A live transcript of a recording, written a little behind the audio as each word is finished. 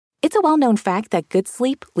It's a well-known fact that good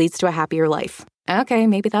sleep leads to a happier life. Okay,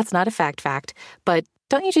 maybe that's not a fact, but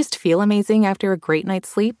don't you just feel amazing after a great night's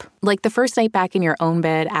sleep? Like the first night back in your own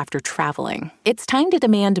bed after traveling. It's time to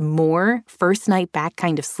demand more first night back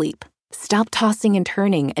kind of sleep. Stop tossing and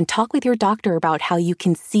turning and talk with your doctor about how you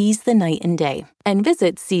can seize the night and day. And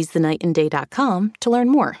visit seizethenightandday.com to learn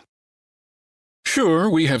more. Sure,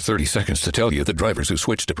 we have 30 seconds to tell you that drivers who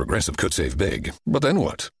switch to Progressive could save big. But then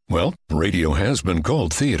what? Well, radio has been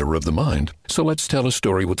called theater of the mind, so let's tell a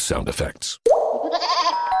story with sound effects.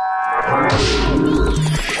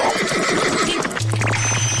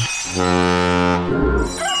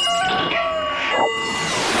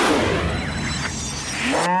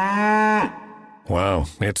 Wow,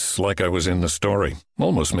 it's like I was in the story.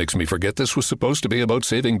 Almost makes me forget this was supposed to be about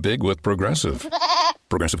saving big with Progressive.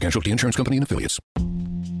 Progressive Casualty Insurance Company and Affiliates.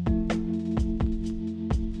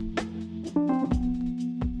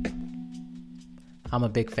 I'm a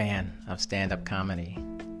big fan of stand-up comedy,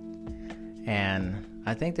 and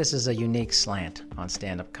I think this is a unique slant on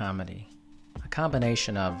stand-up comedy, a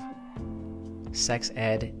combination of sex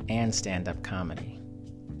ed and stand-up comedy.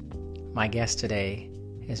 My guest today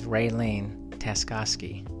is Raylene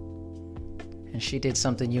Taskoski, and she did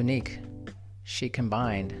something unique. She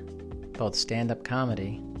combined both stand-up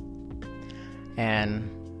comedy and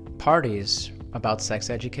parties about sex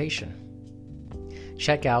education.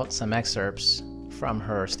 Check out some excerpts from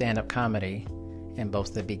her stand-up comedy in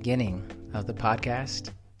both the beginning of the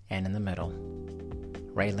podcast and in the middle.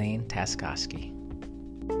 Raylene Taskoski.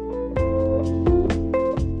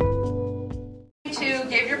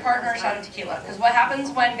 Give your partner a shot of tequila, because what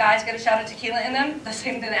happens when guys get a shot of tequila in them? The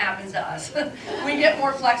same thing that happens to us. We get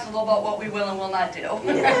more flexible about what we will and will not do.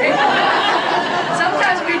 Right?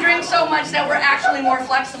 Sometimes we drink so much that we're actually more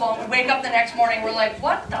flexible, and we wake up the next morning, we're like,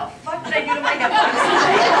 what the fuck did I do to my hip?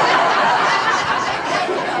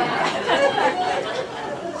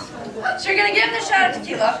 So you're going to give him the shot of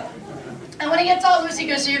tequila, and when he gets all loosey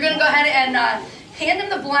goosey, you're going to go ahead and hand him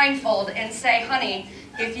the blindfold and say, honey,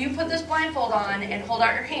 if you put this blindfold on and hold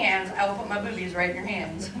out your hands, I will put my boobies right in your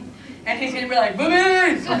hands. And he's going to be like,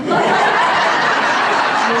 boobies! So be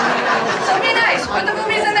nice. Put the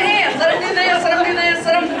boobies in the hands. Let him do this, let him do this,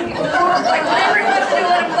 let him... Like, whatever he wants to do,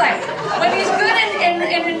 let him play. When he's good and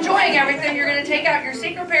enjoying everything, you're going to take out your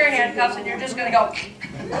secret pair of handcuffs and you're just going to go...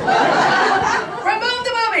 Remove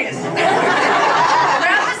the boobies!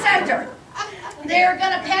 Grab the center. They're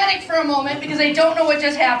going to panic for a moment because they don't know what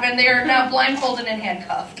just happened. They are now blindfolded and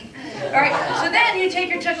handcuffed. All right, so then you take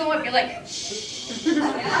your tickle whip, you're like, shh.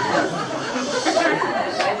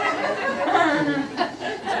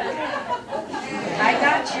 I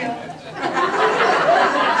got you.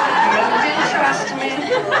 You can trust me.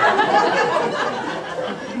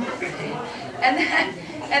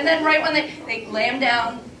 And then right when they lay him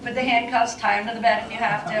down, put the handcuffs, tie him to the bed if you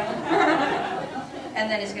have to. And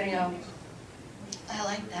then he's going to go, I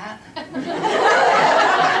like that.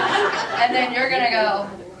 And then you're going to go,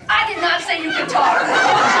 I did not say you could talk.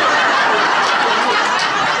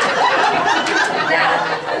 Now,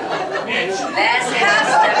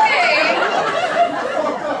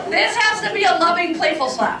 this has to be a loving, playful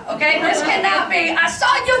slap, okay? This cannot be, I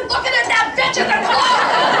saw you looking at that bitch in the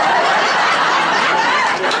closet.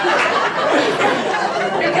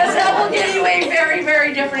 Because that will give you a very,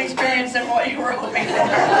 very different experience than what you were hoping for.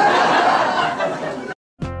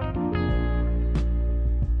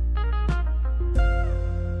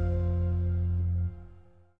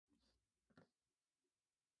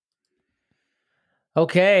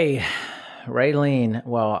 Okay, Raylene,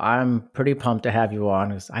 well, I'm pretty pumped to have you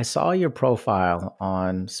on. I saw your profile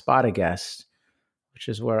on Spot a Guest, which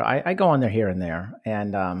is where I go on there here and there,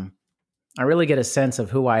 and I really get a sense of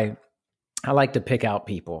who I like to pick out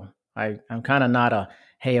people. I'm kind of not a,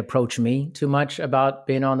 hey, approach me too much about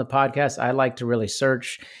being on the podcast. I like to really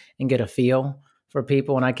search and get a feel for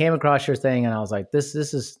people, and I came across your thing, and I was like, this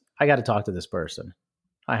is, I got to talk to this person.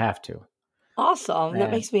 I have to. Awesome. That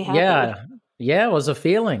makes me happy. Yeah, it was a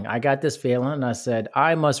feeling. I got this feeling and I said,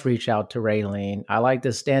 I must reach out to Raylene. I like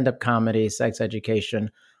this stand-up comedy, sex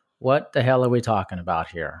education. What the hell are we talking about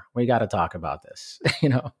here? We got to talk about this,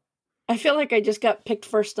 I feel like I just got picked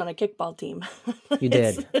first on a kickball team. You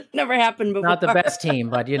did. It's never happened before. Not the best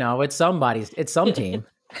team, but it's some team,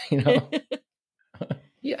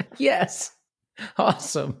 Yeah. Yes.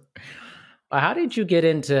 Awesome. How did you get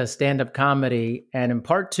into stand-up comedy? And in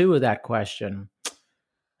part 2 of that question,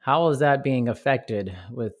 how is that being affected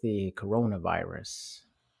with the coronavirus?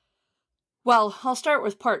 Well, I'll start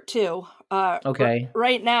with part 2. Okay.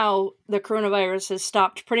 Right now, the coronavirus has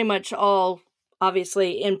stopped pretty much all,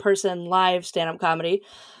 obviously, in-person live stand-up comedy.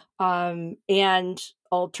 And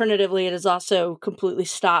alternatively, it has also completely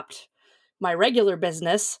stopped my regular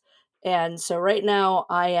business. And so right now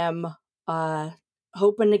I am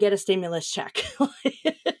hoping to get a stimulus check.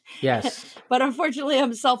 Yes. But unfortunately,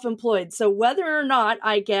 I'm self-employed. So whether or not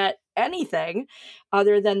I get anything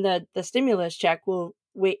other than the stimulus check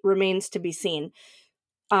remains to be seen.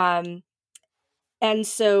 And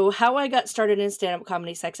so how I got started in stand-up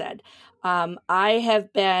comedy sex ed.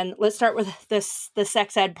 Let's start with the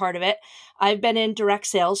sex ed part of it. I've been in direct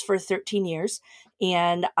sales for 13 years,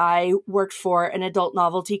 and I worked for an adult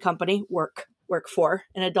novelty company,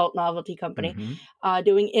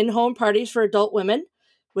 doing in-home parties for adult women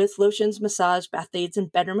with lotions, massage, bath aids, and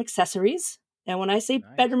bedroom accessories. And when I say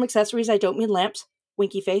bedroom accessories, I don't mean lamps,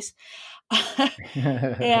 winky face.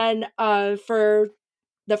 And for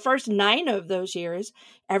the first 9 of those years,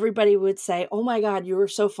 everybody would say, "Oh my God, you were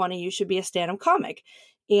so funny. You should be a stand-up comic."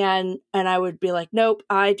 And I would be like, "Nope,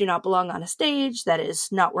 I do not belong on a stage. That is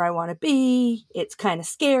not where I want to be. It's kind of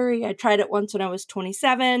scary. I tried it once when I was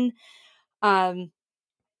 27." And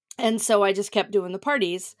so I just kept doing the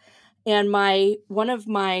parties. And I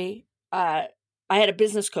had a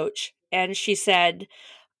business coach, and she said,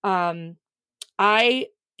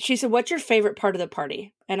 she said, "What's your favorite part of the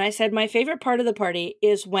party?" And I said, "My favorite part of the party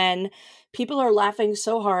is when people are laughing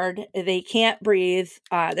so hard, they can't breathe,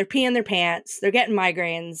 they're peeing their pants, they're getting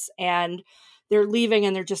migraines, and they're leaving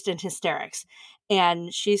and they're just in hysterics."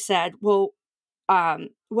 And she said, "Well,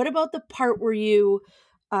 what about the part where you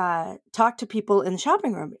talk to people in the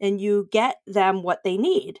shopping room and you get them what they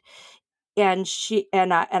need?" And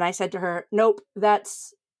I said to her, "Nope,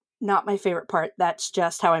 that's not my favorite part. That's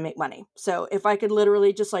just how I make money. So if I could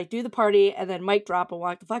literally just like do the party and then mic drop and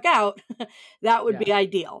walk the fuck out, that would be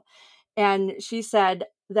ideal." And she said,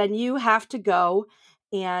 "Then you have to go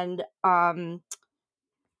and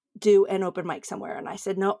do an open mic somewhere." And I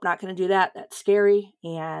said, "Nope, not going to do that. That's scary.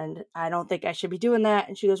 And I don't think I should be doing that."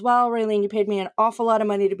 And she goes, "Well, Raylene, you paid me an awful lot of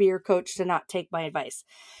money to be your coach to not take my advice."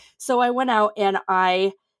 So I went out and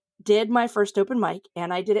I did my first open mic,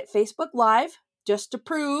 and I did it Facebook Live just to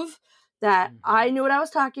prove that I knew what I was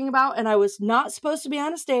talking about and I was not supposed to be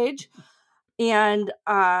on a stage. And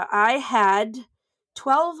I had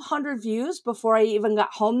 1,200 views before I even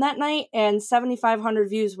got home that night, and 7,500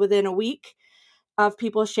 views within a week of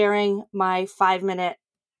people sharing my 5-minute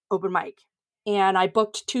open mic. And I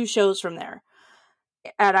booked 2 shows from there.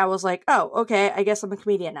 And I was like, "Oh, okay, I guess I'm a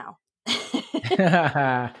comedian now."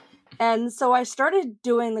 And so I started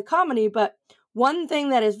doing the comedy, but one thing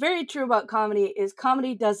that is very true about comedy is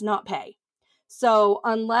comedy does not pay. So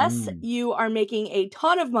unless you are making a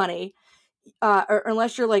ton of money, or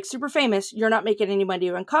unless you're like super famous, you're not making any money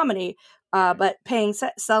doing comedy. But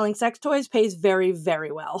selling sex toys pays very,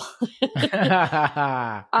 very well.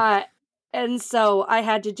 And so I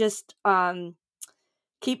had to just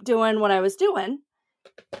keep doing what I was doing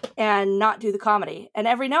and not do the comedy. And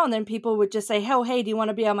every now and then people would just say, "Oh, hey, do you want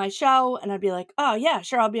to be on my show?" And I'd be like, "Oh yeah,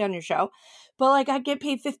 sure, I'll be on your show." But like I'd get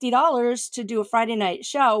paid $50 to do a Friday night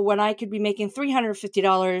show when I could be making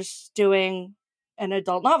 $350 doing an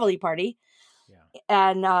adult novelty party. Yeah.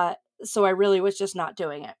 And so I really was just not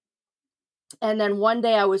doing it. And then one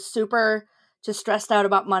day I was super just stressed out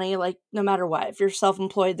about money, like no matter what. If you're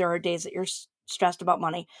self-employed, there are days that you're stressed about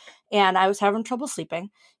money. And I was having trouble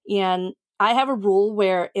sleeping. And I have a rule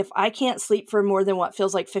where if I can't sleep for more than what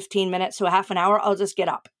feels like 15 minutes to a half an hour, I'll just get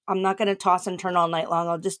up. I'm not going to toss and turn all night long.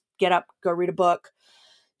 I'll just get up, go read a book,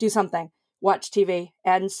 do something, watch TV.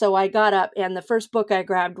 And so I got up, and the first book I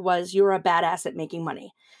grabbed was "You're a Badass at Making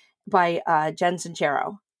Money" by Jen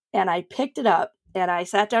Sincero. And I picked it up and I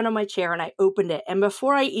sat down on my chair and I opened it. And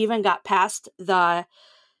before I even got past the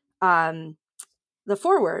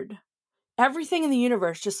foreword, everything in the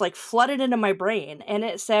universe just like flooded into my brain. And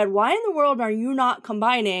it said, "Why in the world are you not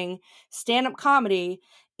combining stand-up comedy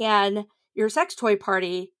and your sex toy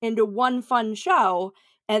party into one fun show?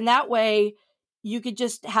 And that way you could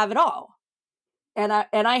just have it all." And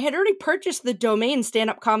I had already purchased the domain Stand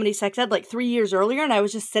Up Comedy Sex Ed like 3 years earlier, and I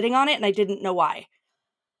was just sitting on it and I didn't know why.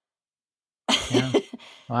 Yeah.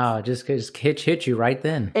 Wow, it just hit you right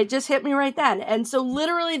then. It just hit me right then. And so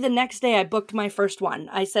literally the next day I booked my first one.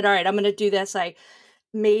 I said, "All right, I'm going to do this." I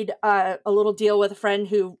made a little deal with a friend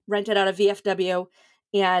who rented out a VFW,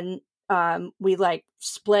 and we like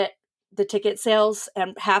split the ticket sales,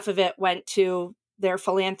 and half of it went to their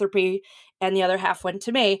philanthropy and the other half went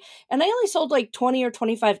to me. And I only sold like 20 or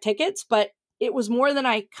 25 tickets, but it was more than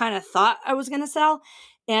I kind of thought I was going to sell.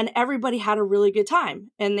 And everybody had a really good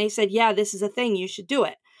time. And they said, "Yeah, this is a thing. You should do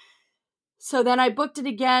it." So then I booked it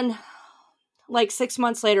again like 6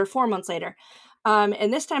 months later, 4 months later.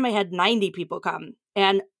 And this time I had 90 people come.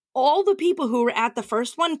 And all the people who were at the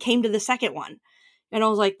first one came to the second one. And I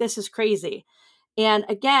was like, this is crazy. And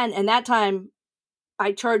again, and that time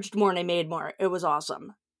I charged more and I made more. It was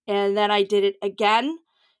awesome. And then I did it again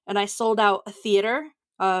and I sold out a theater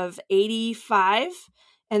of 85.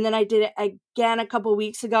 And then I did it again a couple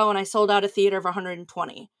weeks ago and I sold out a theater of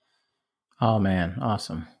 120. Oh man,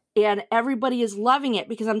 awesome. And everybody is loving it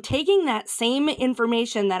because I'm taking that same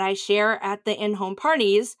information that I share at the in-home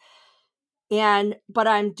parties but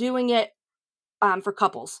I'm doing it for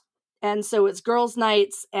couples. And so it's girls'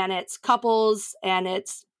 nights and it's couples and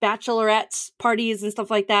it's bachelorettes parties and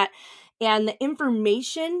stuff like that. And the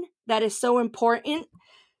information that is so important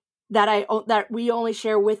that we only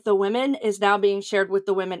share with the women is now being shared with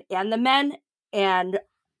the women and the men. And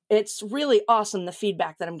it's really awesome, the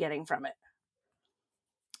feedback that I'm getting from it.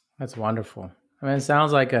 That's wonderful. I mean, it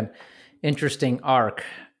sounds like an interesting arc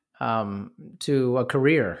to a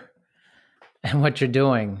career and what you're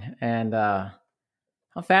doing. And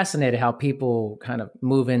I'm fascinated how people kind of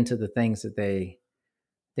move into the things that they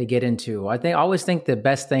get into. I always think the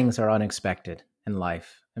best things are unexpected in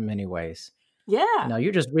life in many ways. Yeah. You know,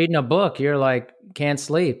 you're just reading a book, you're like, can't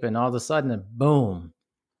sleep. And all of a sudden, boom,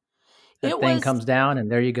 that thing comes down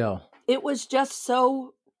and there you go. It was just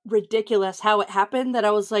so ridiculous how it happened that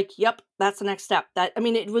I was like, yep, that's the next step.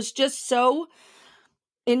 It was just so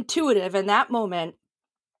intuitive in that moment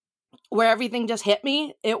where everything just hit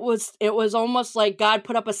me. It was almost like God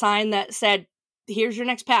put up a sign that said, here's your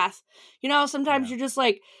next path. You know, sometimes you're just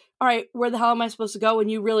like, all right, where the hell am I supposed to go?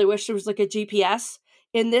 And you really wish there was like a GPS.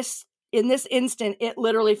 In this instant, it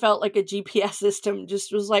literally felt like a GPS system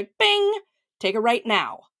just was like, bing, take a right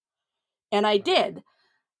now. And I did.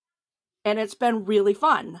 And it's been really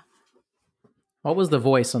fun. What was the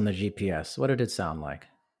voice on the GPS? What did it sound like?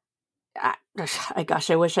 I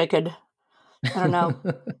wish I could. I don't know.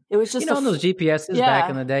 It was just those GPSs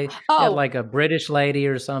back in the day. Oh, you had like a British lady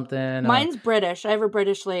or something. Mine's British. I have a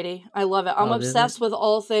British lady. I love it. I'm obsessed with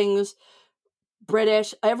all things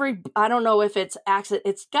British. I don't know if it's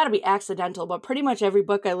it's got to be accidental, but pretty much every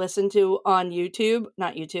book I listen to on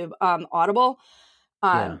Audible.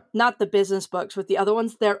 Not the business books, but the other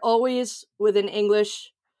ones, they're always with an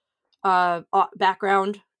English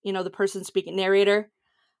background, you know, the person speaking narrator.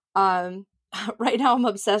 Right now I'm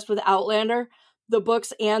obsessed with Outlander, the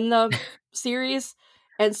books and the series.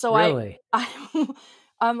 And so really?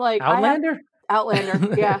 I'm like, Outlander?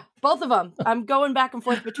 Outlander. Yeah. Both of them. I'm going back and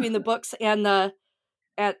forth between the books and I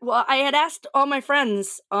had asked all my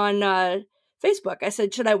friends on Facebook. I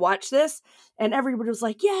said, should I watch this? And everybody was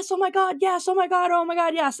like, yes, oh my God, yes, oh my God, oh my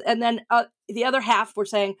God, yes. And then the other half were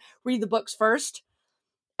saying, read the books first.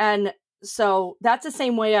 And so that's the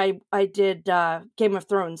same way I did Game of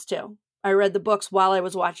Thrones too. I read the books while I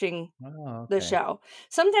was watching the show.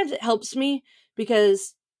 Sometimes it helps me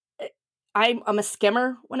because I'm a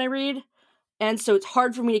skimmer when I read. And so it's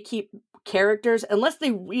hard for me to keep characters unless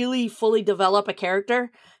they really fully develop a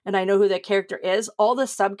character and I know who that character is. All the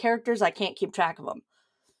sub characters, I can't keep track of them.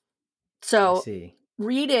 So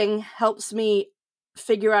reading helps me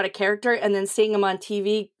figure out a character, and then seeing them on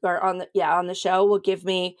TV or on the show will give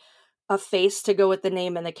me a face to go with the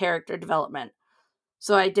name and the character development.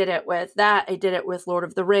 So I did it with that. I did it with Lord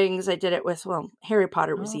of the Rings. I did it with, Harry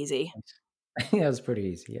Potter was easy. Yeah, it was pretty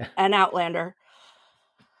easy. Yeah. And Outlander.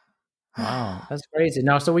 Wow, that's crazy.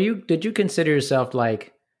 Now, so did you consider yourself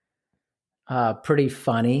like pretty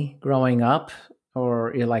funny growing up?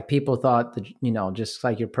 Or you're like, people thought that, you know, just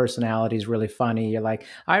like your personality is really funny. You're like,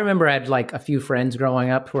 I remember I had like a few friends growing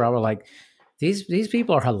up where I was like, these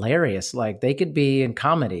people are hilarious. Like they could be in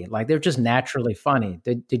comedy. Like they're just naturally funny.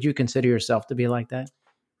 Did you consider yourself to be like that?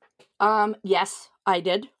 Yes, I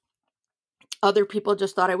did. Other people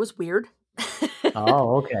just thought I was weird.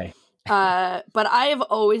 Oh, okay. But I have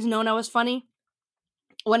always known I was funny.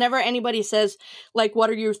 Whenever anybody says, like, what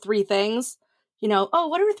are your 3 things? You know,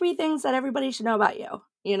 what are 3 things that everybody should know about you?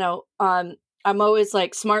 You know, I'm always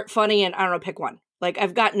like smart, funny, and I don't know, pick one. Like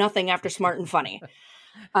I've got nothing after smart and funny.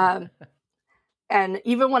 And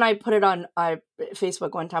even when I put it on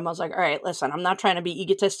Facebook one time, I was like, all right, listen, I'm not trying to be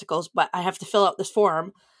egotistical, but I have to fill out this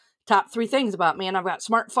form. Top 3 things about me. And I've got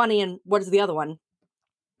smart, funny, and what is the other one?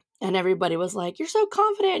 And everybody was like, you're so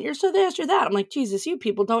confident. You're so this, you're that. I'm like, Jesus, you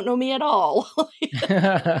people don't know me at all.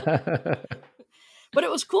 But it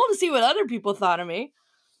was cool to see what other people thought of me.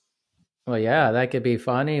 Well, yeah, that could be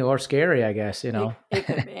funny or scary, I guess, you know. It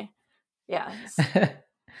could be. Yeah.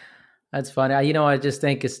 That's funny. I just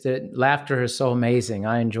think laughter is so amazing.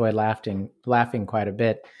 I enjoy laughing quite a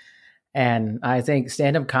bit. And I think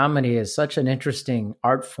stand-up comedy is such an interesting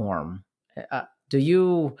art form.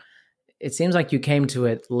 it seems like you came to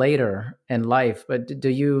it later in life, but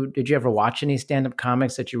did you ever watch any stand-up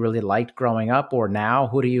comics that you really liked growing up, or now?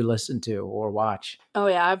 Who do you listen to or watch? Oh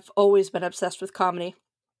yeah, I've always been obsessed with comedy.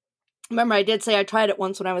 Remember, I did say I tried it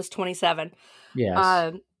once when I was 27.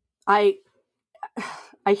 Yes. I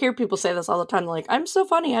I hear people say this all the time. They're like, I'm so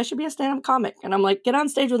funny, I should be a stand-up comic. And I'm like, get on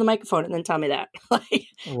stage with a microphone and then tell me that. Like,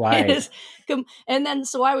 Right. and then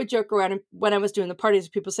so I would joke around when I was doing the parties,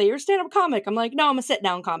 people say, you're a stand-up comic. I'm like, no, I'm a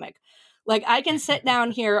sit-down comic. Like, I can sit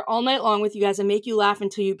down here all night long with you guys and make you laugh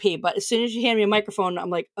until you pee. But as soon as you hand me a microphone,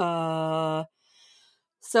 I'm like,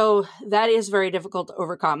 So that is very difficult to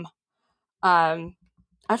overcome.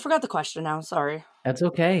 I forgot the question now. Sorry. That's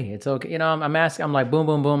okay. It's okay. I'm asking. I'm like boom,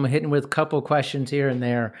 boom, boom, hitting with a couple questions here and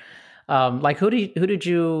there. Like who did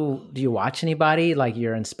you do? You watch anybody? Like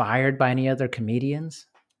you're inspired by any other comedians?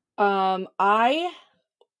 I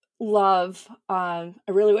love. I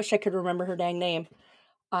really wish I could remember her dang name.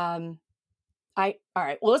 All right.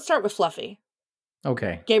 Well, let's start with Fluffy.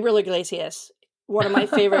 Okay. Gabriel Iglesias, one of my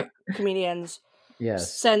favorite comedians.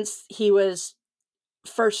 Yes. Since he was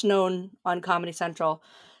first known on Comedy Central.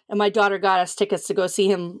 And my daughter got us tickets to go see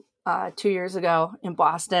him 2 years ago in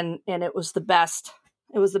Boston, and it was the best.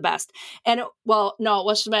 It was the best. And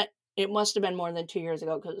it must have been more than 2 years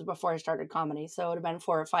ago because it was before I started comedy. So it would have been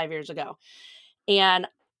 4 or 5 years ago. And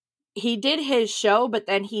he did his show, but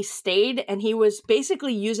then he stayed, and he was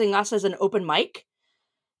basically using us as an open mic.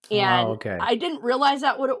 And okay. I didn't realize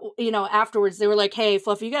that afterwards they were like, hey,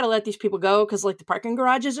 Fluffy, you got to let these people go because like the parking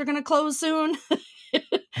garages are going to close soon.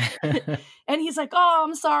 And he's like, oh,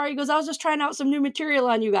 I'm sorry. He goes, I was just trying out some new material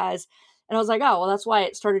on you guys. And I was like, oh, well, that's why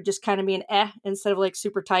it started just kind of being instead of like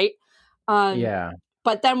super tight. Yeah.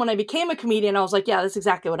 But then when I became a comedian, I was like, yeah, that's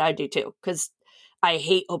exactly what I do too. Because I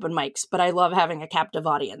hate open mics, but I love having a captive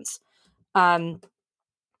audience. There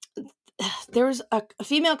was a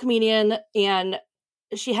female comedian and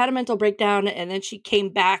she had a mental breakdown and then she came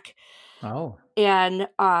back. Oh. And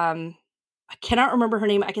I cannot remember her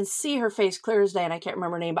name. I can see her face clear as day and I can't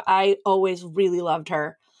remember her name, but I always really loved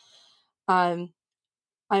her. I'm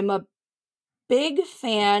a big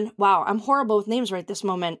fan. Wow, I'm horrible with names right this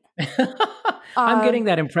moment. I'm getting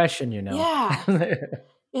that impression, Yeah.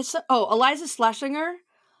 It's Eliza Schlesinger.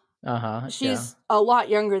 She's a lot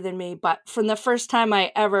younger than me, but from the first time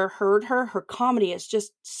I ever heard her comedy is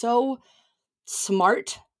just so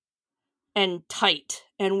smart and tight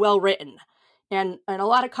and well written. And a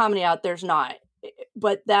lot of comedy out there's not.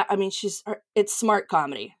 But it's smart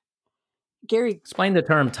comedy. Gary, explain the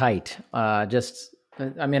term tight. I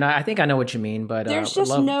think I know what you mean, but there's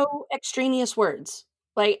just no extraneous words.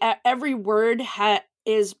 Like every word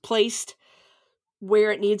is placed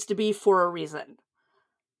where it needs to be for a reason.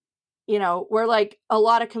 Where like a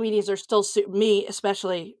lot of comedians are still, me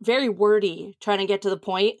especially, very wordy, trying to get to the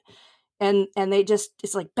point. And they just,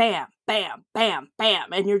 it's like, bam, bam, bam,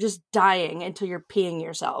 bam. And you're just dying until you're peeing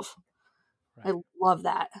yourself. Right. I love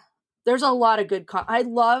that. There's a lot of good, I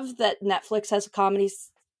love that Netflix has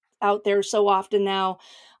comedies out there so often now.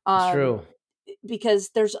 It's true.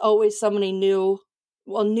 Because there's always somebody new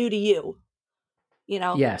to you,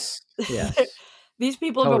 Yes. These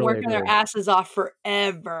people have been working their asses off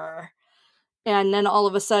forever. And then all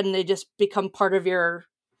of a sudden they just become part of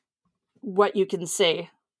what you can see.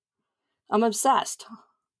 I'm obsessed.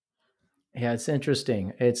 Yeah, it's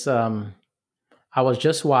interesting. It's I was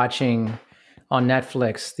just watching on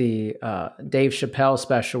Netflix the Dave Chappelle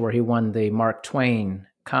special where he won the Mark Twain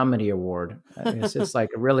Comedy Award. It's just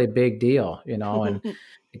like a really big deal, and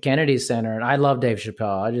the Kennedy Center. And I love Dave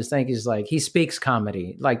Chappelle. I just think he speaks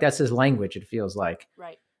comedy. Like that's his language. It feels like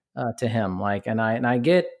right to him. Like, and I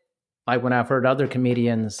get like when I've heard other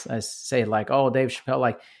comedians say like, oh, Dave Chappelle,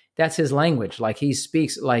 like that's his language. Like he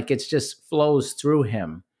speaks, like it just flows through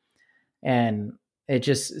him. And it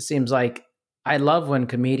just seems like I love when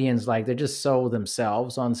comedians, like they're just so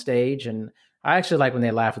themselves on stage. And I actually like when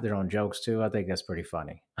they laugh at their own jokes too. I think that's pretty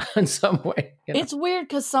funny in some way. It's weird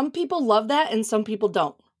because some people love that and some people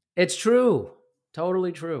don't. It's true.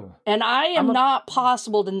 Totally true. And I am not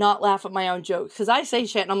possible to not laugh at my own jokes because I say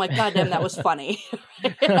shit and I'm like, God damn, that was funny.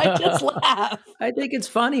 I just laugh. I think it's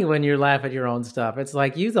funny when you laugh at your own stuff. It's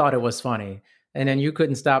like you thought it was funny and then you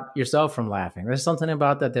couldn't stop yourself from laughing. There's something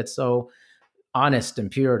about that that's so honest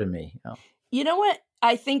and pure to me. You know what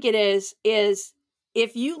I think it is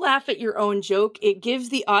if you laugh at your own joke, it gives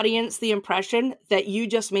the audience the impression that you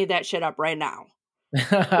just made that shit up right now.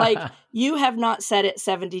 Like you have not said it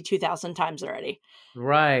 72,000 times already.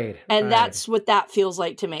 Right. And that's what that feels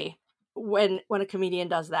like to me when a comedian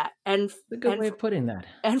does that. And a good way of putting that.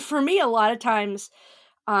 And for me, a lot of times,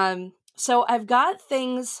 so I've got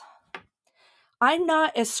things, I'm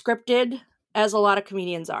not as scripted as a lot of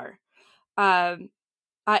comedians are. I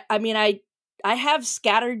mean, I have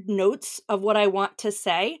scattered notes of what I want to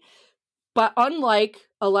say, but unlike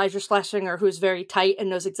Elijah Schlesinger, who's very tight and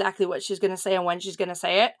knows exactly what she's going to say and when she's going to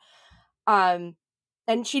say it, and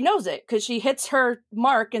she knows it because she hits her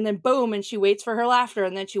mark and then boom, and she waits for her laughter,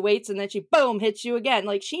 and then she waits and then she boom, hits you again.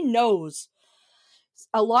 Like, she knows.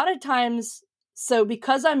 A lot of times, so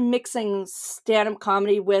because I'm mixing stand-up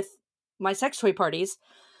comedy with my sex toy parties,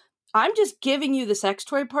 I'm just giving you the sex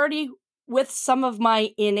toy party with some of my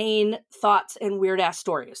inane thoughts and weird ass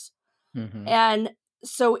stories. Mm-hmm. And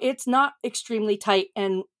so it's not extremely tight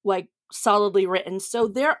and like solidly written. So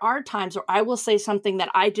there are times where I will say something that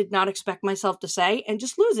I did not expect myself to say and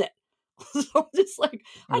just lose it. So I'm just like,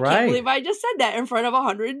 I can't believe I just said that in front of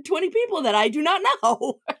 120 people that I do not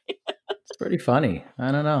know. It's pretty funny.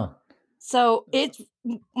 I don't know. So it's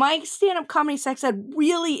my stand-up comedy sex ed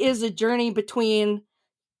really is a journey between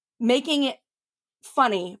making it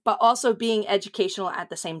funny, but also being educational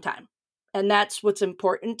at the same time. And that's what's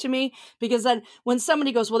important to me, because then when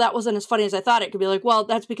somebody goes, well, that wasn't as funny as I thought, it could be like, well,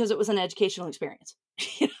 that's because it was an educational experience.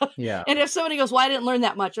 You know? Yeah. And if somebody goes, well, I didn't learn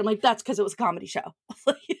that much, I'm like, that's because it was a comedy show.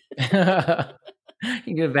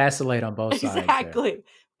 You can vacillate on both sides. Exactly.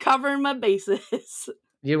 Covering my bases.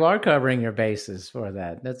 You are covering your bases for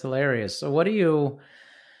that. That's hilarious. So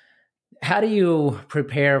how do you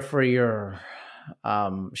prepare for your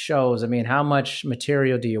shows? I mean, how much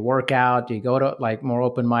material do you work out? Do you go to like more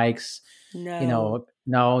open mics? No.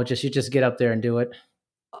 No, you just get up there and do it.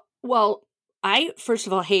 Well, I, first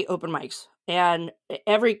of all, hate open mics, and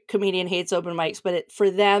every comedian hates open mics, but for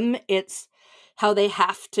them, it's how they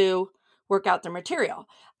have to work out their material.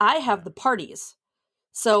 I have the parties.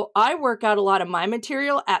 So I work out a lot of my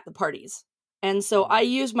material at the parties. And so I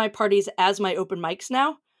use my parties as my open mics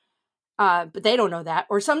now. But they don't know that.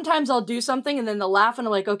 Or sometimes I'll do something and then they'll laugh and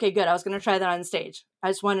I'm like, okay, good. I was going to try that on stage. I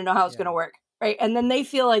just want to know how it's going to work. Right. And then they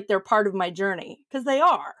feel like they're part of my journey because they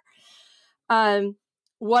are.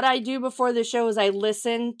 What I do before the show is I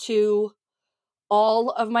listen to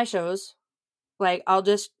all of my shows. Like, I'll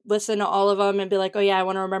just listen to all of them and be like, oh yeah, I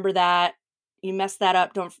want to remember that. You messed that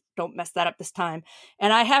up. Don't mess that up this time.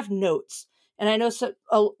 And I have notes. And I know,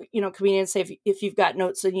 comedians say, if you've got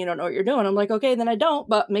notes and you don't know what you're doing, I'm like, okay, then I don't,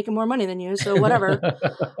 but making more money than you. So whatever.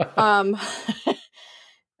 I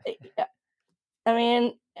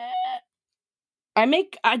mean,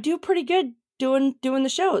 I do pretty good doing the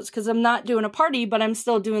shows because I'm not doing a party, but I'm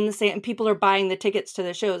still doing the same. And people are buying the tickets to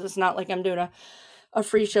the shows. It's not like I'm doing a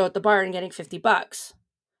free show at the bar and getting $50.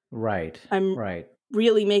 Right. I'm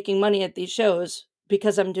really making money at these shows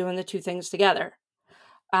because I'm doing the two things together.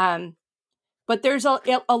 But there's a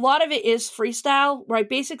lot of it is freestyle where I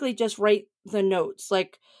basically just write the notes.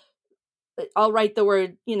 Like, I'll write the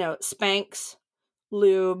word, Spanx,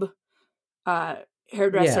 lube,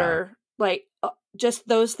 hairdresser, like just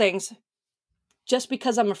those things. Just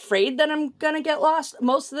because I'm afraid that I'm going to get lost.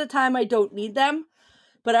 Most of the time I don't need them,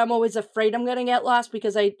 but I'm always afraid I'm going to get lost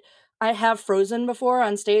because I have frozen before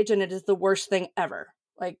on stage and it is the worst thing ever.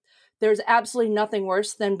 Like, there's absolutely nothing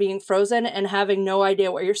worse than being frozen and having no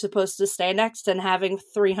idea where you're supposed to stay next and having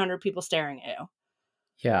 300 people staring at you.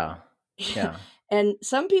 Yeah. Yeah. And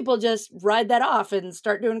some people just ride that off and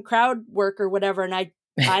start doing crowd work or whatever. And I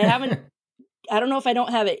haven't, I don't know if I don't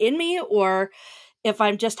have it in me or if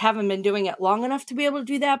I just haven't been doing it long enough to be able to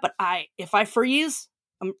do that. But if I freeze,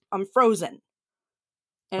 I'm frozen.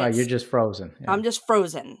 And you're just frozen. Yeah. I'm just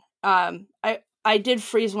frozen. I did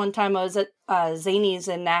freeze one time. I was at Zany's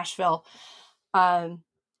in Nashville, and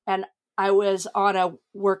I was on a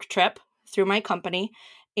work trip through my company,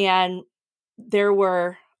 and there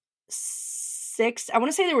were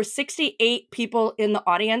 68 people in the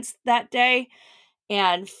audience that day,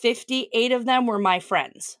 and 58 of them were my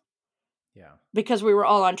friends. Yeah. Because we were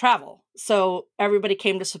all on travel. So everybody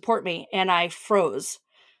came to support me, and I froze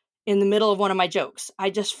in the middle of one of my jokes. I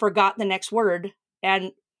just forgot the next word,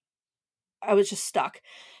 and I was just stuck.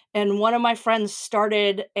 And one of my friends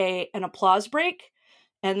started an applause break,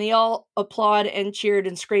 and they all applaud and cheered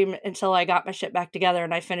and screamed until I got my shit back together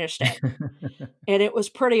and I finished it. And it was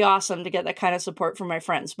pretty awesome to get that kind of support from my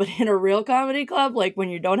friends. But in a real comedy club, like when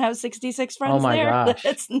you don't have 66 friends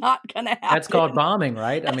it's not going to happen. That's called bombing,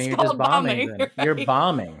 right? I mean, you're just bombing. Right? You're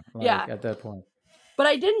bombing at that point.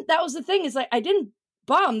 But that was the thing, is like, I didn't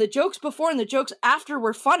bomb. The jokes before and the jokes after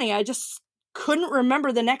were funny. I just couldn't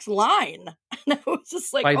remember the next line. And I was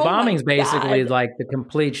just like, bombing's basically like the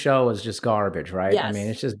complete show is just garbage, right? Yes. I mean,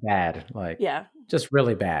 it's just bad. Like, yeah, just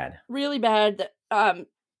really bad. Really bad.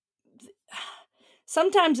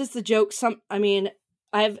 Sometimes it's the joke.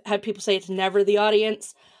 I've had people say it's never the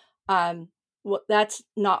audience. well, that's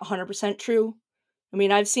not 100% true. I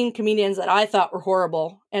mean, I've seen comedians that I thought were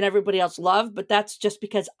horrible and everybody else loved, but that's just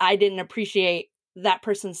because I didn't appreciate that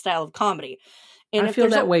person's style of comedy. And I if feel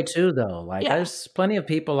there's that way too, though. Like, yeah, there's plenty of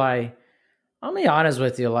people I'll be honest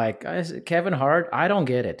with you. Like, Kevin Hart, I don't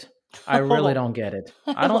get it. I really don't get it.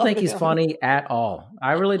 I I don't love think he's him. funny at all.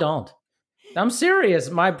 I really don't. I'm serious.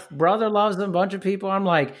 My brother loves him, a bunch of people. I'm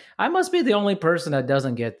like, I must be the only person that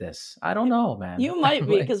doesn't get this. I don't know, man. You might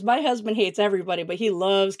be, because my husband hates everybody, but he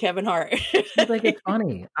loves Kevin Hart. I think it's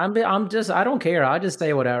funny. I'm just, I don't care. I'll just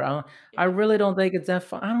say whatever. I really don't think it's that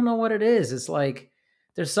fun. I don't know what it is. It's like,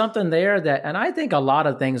 there's something there and I think a lot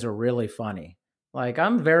of things are really funny. Like,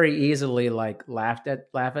 I'm very easily like laugh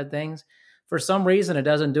at things. For some reason, it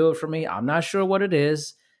doesn't do it for me. I'm not sure what it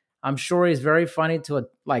is. I'm sure he's very funny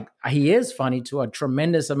he is funny to a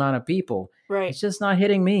tremendous amount of people. Right. It's just not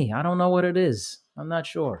hitting me. I don't know what it is. I'm not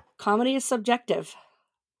sure. Comedy is subjective.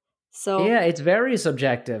 So yeah, it's very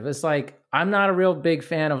subjective. It's like, I'm not a real big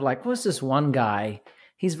fan of like, what's this one guy?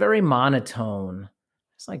 He's very monotone.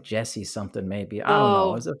 It's like Jesse something maybe. I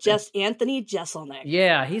don't know. Just Anthony Jeselnik.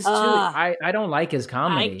 Yeah, he's too. I don't like his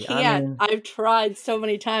comedy. I can't. I've tried so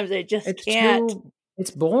many times. I just can't.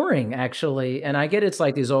 It's boring, actually. And I get it's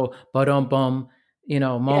like these old bum,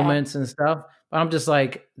 moments and stuff. But I'm just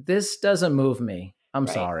like, this doesn't move me. I'm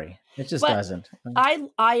sorry. It just doesn't.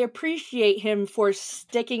 I appreciate him for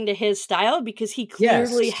sticking to his style because he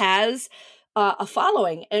clearly has a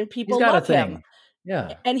following and people love him.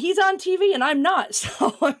 Yeah. And he's on TV and I'm not.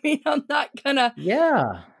 So, I mean, I'm not gonna,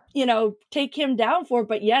 take him down for it.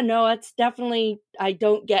 But yeah, no, it's definitely, I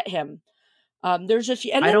don't get him. There's a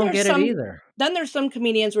few, and I don't get it either. Then there's some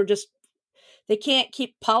comedians where they can't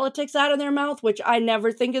keep politics out of their mouth, which I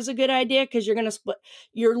never think is a good idea because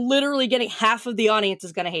you're literally getting half of the audience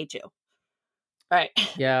is going to hate you. Right.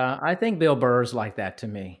 Yeah. I think Bill Burr's like that to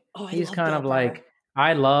me. Oh, he's kind of like,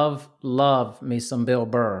 I love me some Bill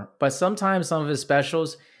Burr, but sometimes some of his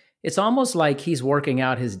specials, it's almost like he's working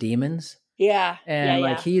out his demons. Yeah.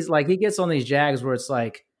 And he gets on these jags where it's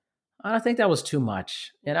like, I think that was too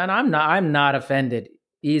much. And I'm not offended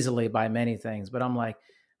easily by many things, but I'm like,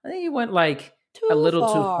 I think he went like a little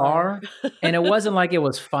too far. And it wasn't like it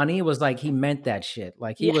was funny. It was like he meant that shit.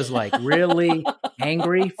 Like he was like really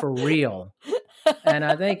angry for real. And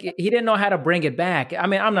I think he didn't know how to bring it back. I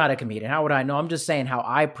mean, I'm not a comedian. How would I know? I'm just saying how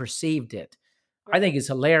I perceived it. I think it's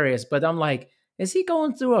hilarious, but I'm like, is he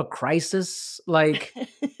going through a crisis? Like,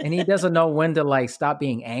 and he doesn't know when to like stop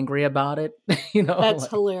being angry about it. That's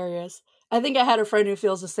hilarious. I think I had a friend who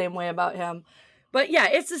feels the same way about him, but yeah,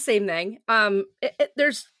 it's the same thing.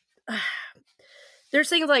 There's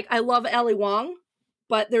things like I love Ali Wong,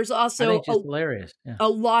 but there's also hilarious. Yeah. A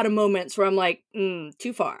lot of moments where I'm like,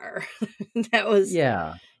 too far. That was,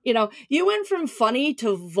 you went from funny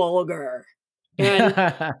to vulgar.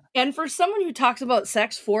 And for someone who talks about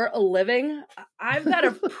sex for a living, I've got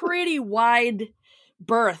a pretty wide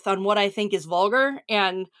berth on what I think is vulgar.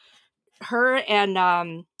 And her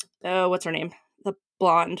and what's her name? The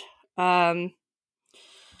blonde.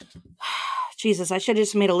 Jesus, I should have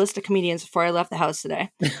just made a list of comedians before I left the house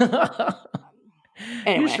today.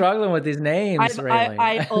 Anyway, you're struggling with these names, Raylene.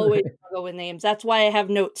 I always struggle with names. That's why I have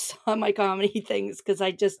notes on my comedy things, because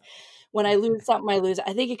when I lose something, I lose it.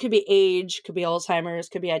 I think it could be age, could be Alzheimer's,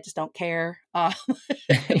 could be I just don't care.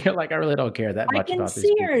 You're like, I really don't care that much about these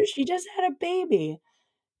people. I can see her. She just had a baby.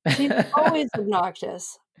 She's always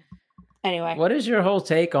obnoxious. Anyway. What is your whole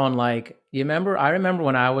take on like, I remember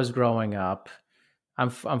when I was growing up,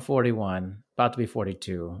 I'm 41, about to be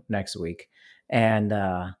 42 next week. And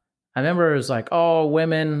I remember it was like, oh,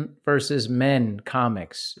 women versus men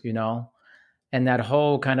comics, and that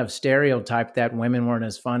whole kind of stereotype that women weren't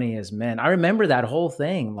as funny as men. I remember that whole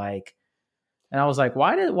thing, like, and I was like,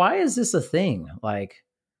 why is this a thing? Like,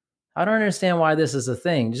 I don't understand why this is a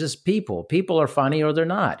thing. It's just people are funny or they're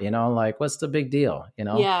not, like, what's the big deal?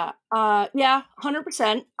 Yeah.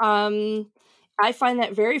 100%. I find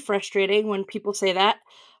that very frustrating when people say that.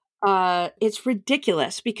 It's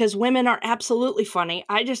ridiculous because women are absolutely funny.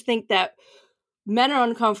 I just think that men are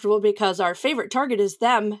uncomfortable because our favorite target is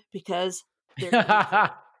them because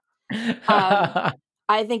they're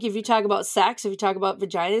I think if you talk about sex, if you talk about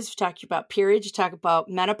vaginas, if you talk about periods, you talk about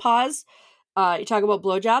menopause, you talk about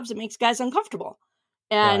blowjobs, it makes guys uncomfortable.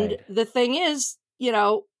 And the thing is,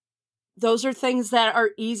 those are things that are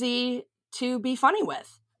easy to be funny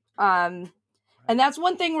with. And that's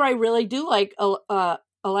one thing where I really do like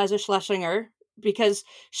Eliza Schlesinger, because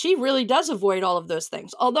she really does avoid all of those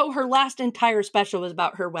things. Although her last entire special was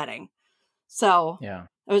about her wedding. So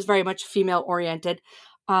it was very much female oriented.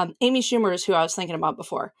 Amy Schumer is who I was thinking about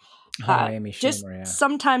before. Oh, Amy Just Schumer, yeah.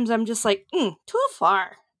 sometimes I'm just like, too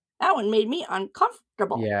far. That one made me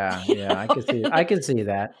uncomfortable. Yeah, You yeah, know? I can see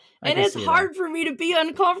that. I And can it's see that. hard for me to be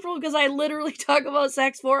uncomfortable because I literally talk about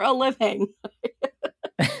sex for a living.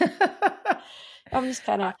 I'm just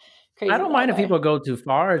kind of crazy. I don't that mind if way. people go too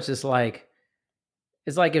far. It's just like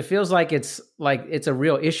it feels like it's a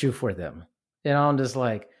real issue for them. You know, I'm just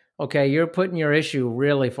like, okay, you're putting your issue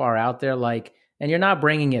really far out there, like, and you're not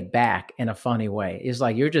bringing it back in a funny way. It's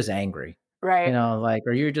like you're just angry, you Right. know, like,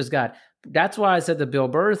 or you just got. That's why I said the Bill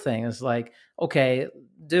Burr thing is like, okay,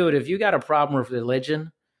 dude, if you got a problem with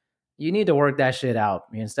religion, you need to work that shit out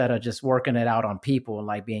instead of just working it out on people and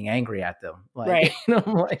like being angry at them. Like, Right. you know,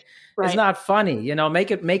 like it's Right. not funny, you know,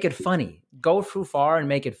 make it funny. Go too far and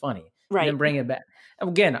make it funny. And Right. then bring it back.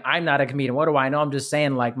 Again, I'm not a comedian. What do I know? I'm just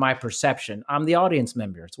saying like my perception. I'm the audience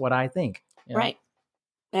member. It's what I think. You know? Right.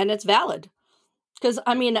 And it's valid. Because,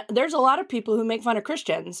 I mean, there's a lot of people who make fun of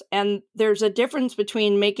Christians, and there's a difference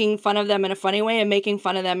between making fun of them in a funny way and making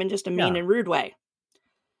fun of them in just a mean and rude way.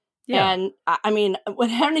 Yeah. And, I mean,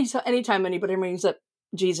 anytime anybody brings up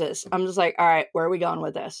Jesus, I'm just like, all right, where are we going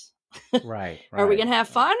with this? Right. Are we going to have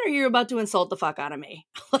fun, or are you about to insult the fuck out of me?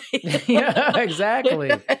 Yeah,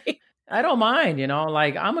 exactly. I don't mind, you know,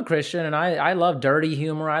 like I'm a Christian and I love dirty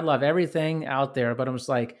humor. I love everything out there, but I'm just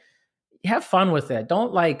like, have fun with it.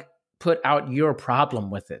 Don't like put out your problem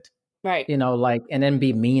with it, Right. you know, like, and then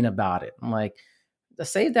be mean about it. I'm like,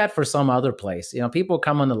 save that for some other place. You know, people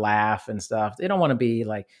come on to laugh and stuff. They don't want to be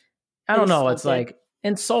like, I don't know. It's like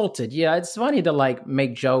insulted. Yeah. It's funny to like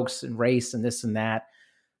make jokes and race and this and that,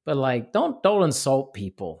 but like, don't insult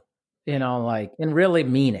people, you know, like, and really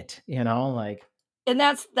mean it, you know, like. And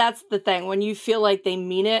that's the thing. When you feel like they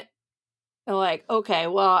mean it, they're like, okay,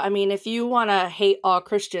 well, I mean, if you want to hate all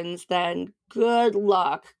Christians, then good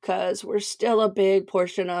luck, because we're still a big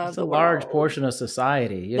portion of a large portion of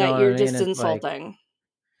society. You know that what you're I mean? just It's insulting. Like,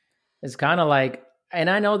 it's kind of like, and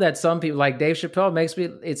I know that some people like Dave Chappelle makes me,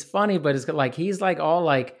 it's funny, but it's like, he's like all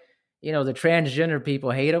like, you know, the transgender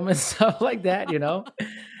people hate him and stuff like that, you know?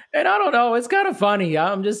 And I don't know, it's kind of funny.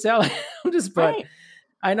 I'm just telling, but Right.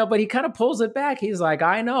 I know, but he kind of pulls it back. He's like,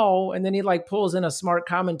 I know. And then he like pulls in a smart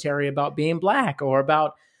commentary about being black or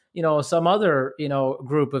about, you know, some other, you know,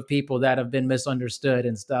 group of people that have been misunderstood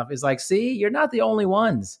and stuff. It's like, see, you're not the only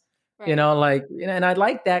ones, you know, like, you know, and I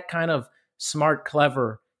like that kind of smart,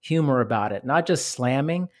 clever humor about it. Not just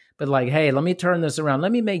slamming, but like, hey, let me turn this around.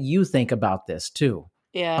 Let me make you think about this too.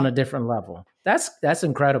 Yeah. On a different level. That's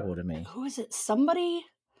incredible to me. Who is it? Somebody.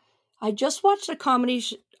 I just watched a comedy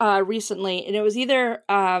recently, and it was either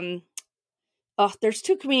there's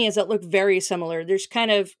two comedians that look very similar. There's kind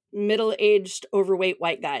of middle-aged, overweight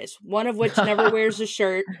white guys, one of which never wears a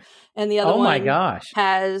shirt, and the other one my gosh.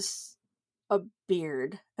 has a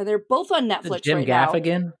beard. And they're both on Netflix Jim right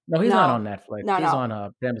Gaffigan? now. No, he's not on Netflix. No, he's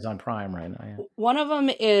on Amazon Prime right now. Yeah. One of them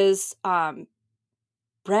is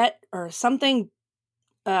Brett or something.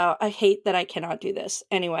 I hate that I cannot do this.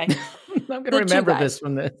 Anyway. I'm going to remember this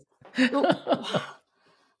from this.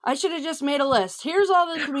 I should have just made a list. Here's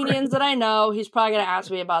all the comedians that I know. He's probably going to ask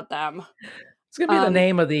me about them. It's going to be the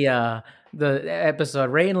name of the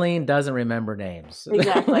episode. Raylene doesn't remember names.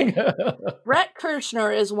 Exactly. Brett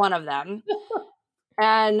Kirschner is one of them.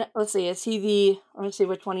 And let's see, let me see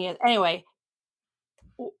which one he is. Anyway,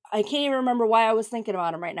 I can't even remember why I was thinking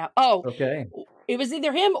about him right now. Oh, okay. It was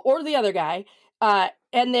either him or the other guy.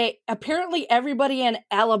 And apparently everybody in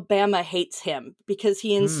Alabama hates him because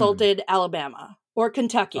he insulted Alabama or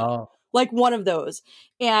Kentucky, like one of those.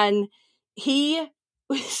 And he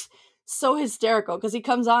was so hysterical because he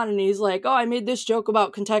comes on and he's like, oh, I made this joke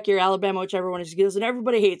about Kentucky or Alabama, whichever one he goes, and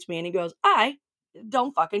everybody hates me. And he goes, I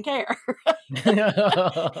don't fucking care. And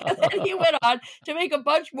then he went on to make a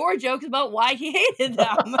bunch more jokes about why he hated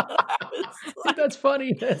them. Like, that's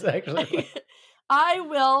funny. That's actually funny. I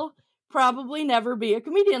will probably never be a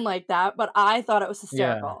comedian like that, but I thought it was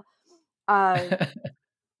hysterical.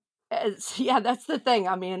 Yeah, that's the thing.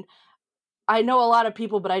 I mean, I know a lot of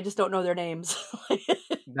people, but I just don't know their names.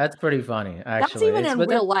 That's pretty funny, actually. That's even in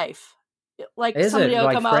real life. Like somebody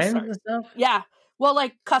will come out. And stuff? Yeah. Well,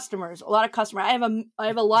 like customers, a lot of customers. I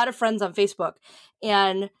have a lot of friends on Facebook,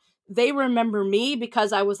 and they remember me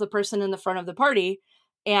because I was the person in the front of the party,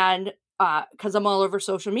 and because I'm all over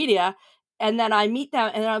social media. And then I meet them,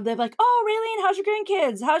 and they're like, "Oh, Raylene, how's your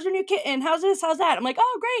grandkids? How's your new kitten? How's this? How's that?" I'm like,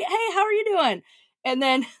 "Oh, great. Hey, how are you doing?" And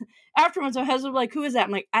then afterwards, my husband was like, "Who is that?"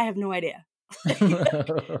 I'm like, "I have no idea.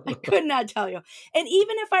 I could not tell you." And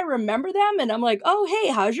even if I remember them, and I'm like, "Oh,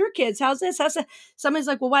 hey, how's your kids? How's this? How's that?" Somebody's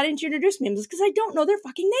like, "Well, why didn't you introduce me?" I'm just because I don't know their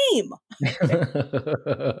fucking name.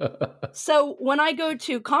 So when I go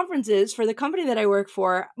to conferences for the company that I work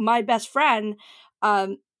for, my best friend,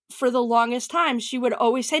 for the longest time, she would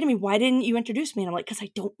always say to me, "Why didn't you introduce me?" And I'm like, "Because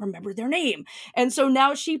I don't remember their name." And so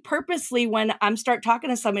now she purposely, when I'm start talking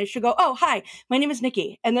to somebody, she'll go, "Oh, hi, my name is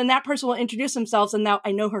Nikki." And then that person will introduce themselves, and now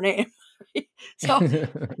I know her name. So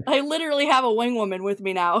I literally have a wing woman with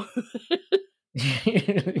me now. Yep. And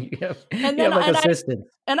You then have like and assistants.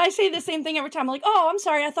 I say the same thing every time. I'm like, "Oh, I'm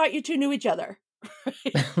sorry, I thought you two knew each other."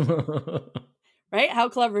 Right? How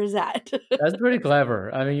clever is that? That's pretty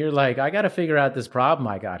clever. I mean, you're like, I got to figure out this problem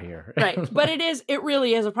I got here. Right. But it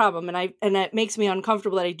really is a problem. And it makes me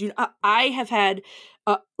uncomfortable that I have had,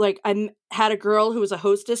 I had a girl who was a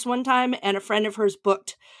hostess one time, and a friend of hers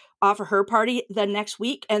booked off of her party the next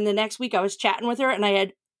week. And the next week I was chatting with her, and I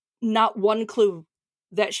had not one clue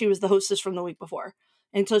that she was the hostess from the week before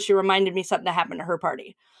until she reminded me something that happened to her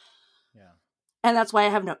party. Yeah. And that's why I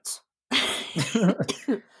have notes.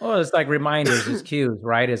 Well, it's like reminders, it's cues,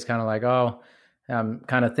 right? It's kind of like, oh, I'm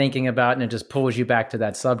kind of thinking about, and it just pulls you back to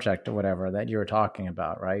that subject or whatever that you were talking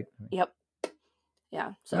about, right? Yep.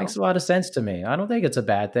 Yeah. So It makes a lot of sense to me. I don't think it's a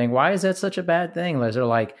bad thing. Why is that such a bad thing? Is there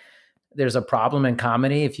like, there's a problem in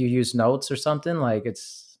comedy if you use notes or something? Like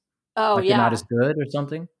it's like you're not as good or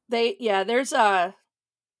something? There's I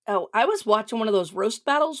was watching one of those roast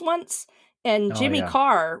battles once, and Jimmy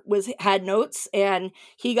Carr had notes, and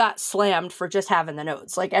he got slammed for just having the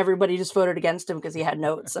notes. Like everybody just voted against him because he had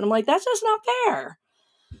notes. And I'm like, that's just not fair.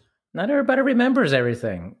 Not everybody remembers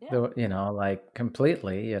everything, Yeah. like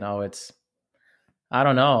completely, it's, I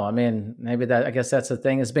don't know. I mean, maybe I guess that's the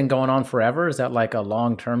thing. It's been going on forever. Is that like a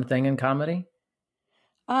long-term thing in comedy?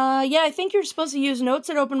 Yeah, I think you're supposed to use notes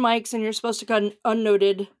at open mics, and you're supposed to go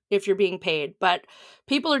unnoted if you're being paid. But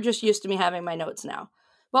people are just used to me having my notes now.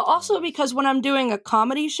 But also because when I'm doing a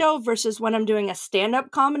comedy show versus when I'm doing a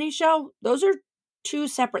stand-up comedy show, those are two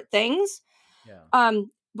separate things. Yeah.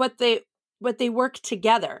 But they work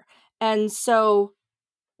together. And so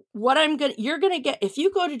you're gonna get, if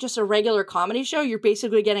you go to just a regular comedy show, you're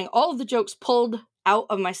basically getting all of the jokes pulled out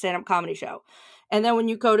of my stand-up comedy show. And then when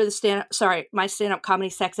you go to my stand-up comedy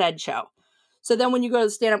sex ed show. So then when you go to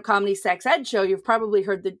the stand-up comedy sex ed show, you've probably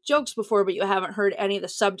heard the jokes before, but you haven't heard any of the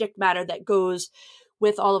subject matter that goes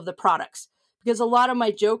with all of the products. Because a lot of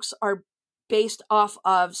my jokes are based off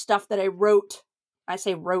of stuff that I wrote. I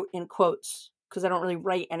say wrote in quotes because I don't really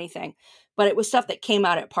write anything. But it was stuff that came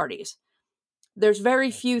out at parties. There's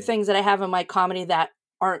very few things that I have in my comedy that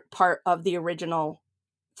aren't part of the original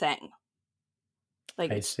thing.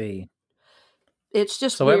 Like I see. It's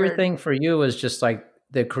just so weird. Everything for you is just like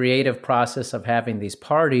the creative process of having these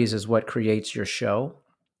parties is what creates your show?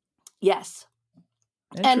 Yes.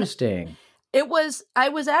 Interesting. And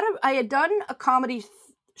I had done a comedy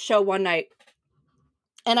show one night,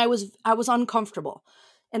 and I was uncomfortable,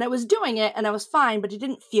 and I was doing it and I was fine, but it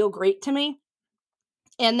didn't feel great to me.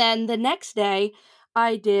 And then the next day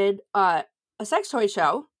I did a sex toy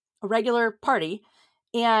show, a regular party,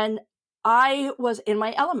 and I was in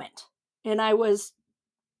my element, and I was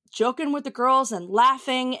joking with the girls and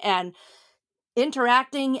laughing and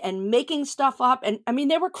interacting and making stuff up. And I mean,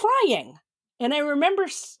 they were crying. And I remember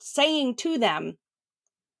saying to them,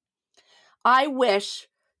 I wish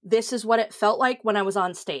this is what it felt like when I was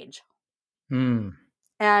on stage. And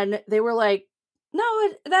they were like, no,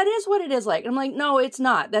 that is what it is like. And I'm like, no, it's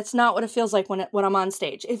not. That's not what it feels like when I'm on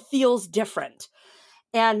stage. It feels different.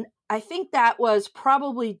 And I think that was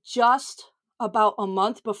probably just about a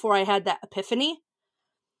month before I had that epiphany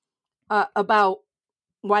about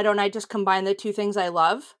why don't I just combine the two things I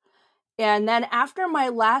love. And then after my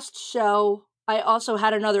last show, I also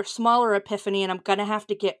had another smaller epiphany, and I'm going to have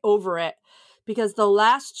to get over it because the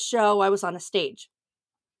last show I was on a stage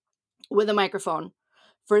with a microphone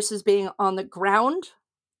versus being on the ground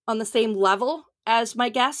on the same level as my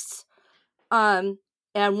guests. And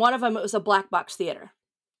one of them, it was a black box theater.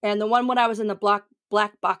 And the one when I was in the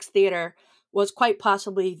black box theater was quite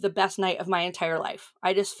possibly the best night of my entire life.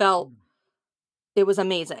 I just felt it was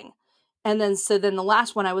amazing. And then the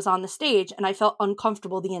last one I was on the stage, and I felt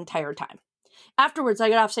uncomfortable the entire time. Afterwards, I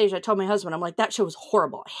got off stage. I told my husband, I'm like, that show was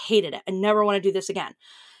horrible. I hated it. I never want to do this again.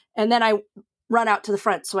 And then I run out to the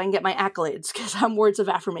front so I can get my accolades because I'm words of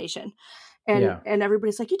affirmation. And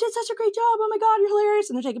everybody's like, you did such a great job. Oh my God, you're hilarious.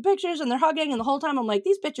 And they're taking pictures and they're hugging. And the whole time I'm like,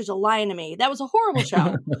 these bitches are lying to me. That was a horrible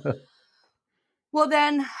show. Well,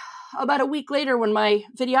 then about a week later, when my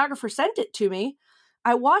videographer sent it to me,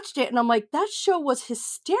 I watched it and I'm like, that show was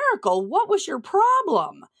hysterical. What was your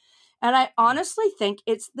problem? And I honestly think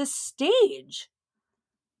it's the stage.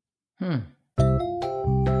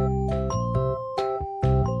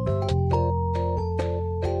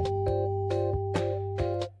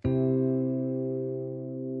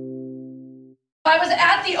 I was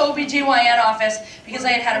at the OBGYN office because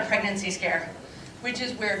I had a pregnancy scare, which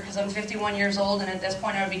is weird because I'm 51 years old and at this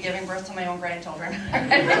point I would be giving birth to my own grandchildren.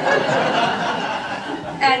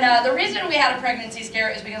 And the reason we had a pregnancy scare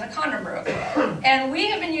is because a condom broke. And we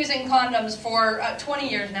have been using condoms for 20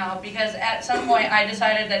 years now because at some point I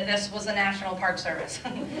decided that this was the National Park Service.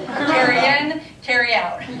 Carry in, carry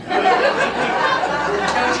out. No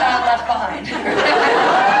child left behind.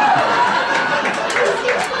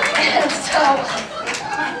 And so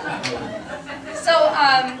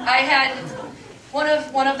I had one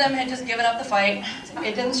of them had just given up the fight.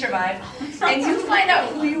 It didn't survive. And you find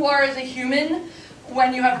out who you are as a human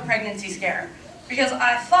when you have a pregnancy scare. Because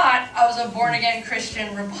I thought I was a born-again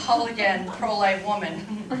Christian, Republican, pro-life woman.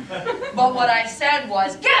 But what I said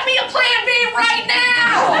was, get me a Plan B right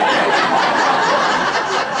now!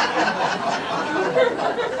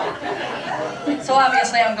 So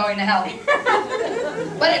obviously I'm going to hell.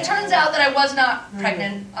 But it turns out that I was not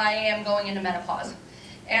pregnant. I am going into menopause.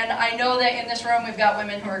 And I know that in this room we've got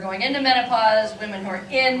women who are going into menopause, women who are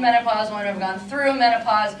in menopause, women who have gone through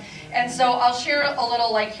menopause. And so I'll share a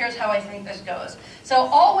little, here's how I think this goes. So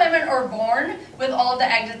all women are born with all of the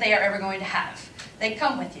eggs that they are ever going to have. They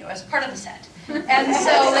come with you as part of the set. And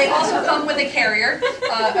so they also come with a carrier,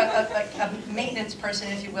 a maintenance person,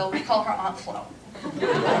 if you will. We call her Aunt Flo.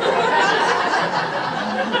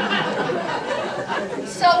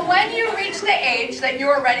 So when you reach the age that you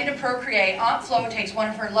are ready to procreate, Aunt Flo takes one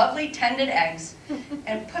of her lovely tended eggs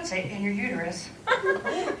and puts it in your uterus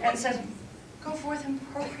and says, go forth and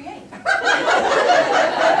procreate.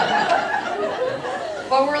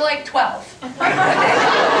 But we're like 12.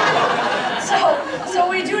 So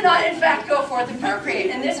we do not, in fact, go forth and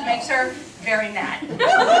procreate, and this makes her very mad.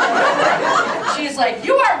 She's like,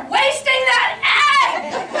 you are wasting that egg!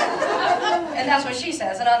 And that's what she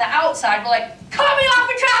says. And on the outside, we're like, cut me off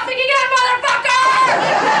in traffic again, motherfucker!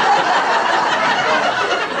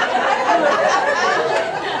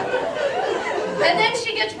 And then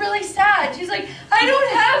she gets really sad. She's like, I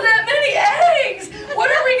don't have that many eggs. What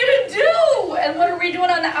are we going to do? And what are we doing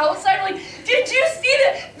on the outside? We're like, did you see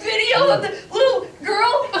the video of the little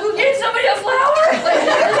girl who gave somebody a flower?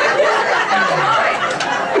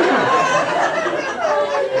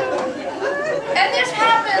 And this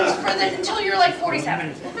happens until you're like 47.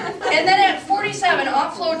 And then at 47,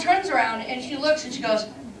 Aunt Flo turns around and she looks and she goes,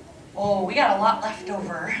 oh, we got a lot left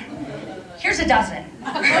over. Here's a dozen.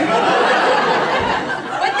 But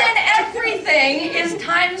then everything is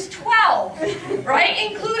times 12, right?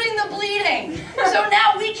 Including the bleeding. So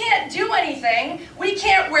now we can't do anything. We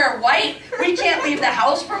can't wear white. We can't leave the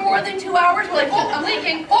house for more than 2 hours. We're like, oh, I'm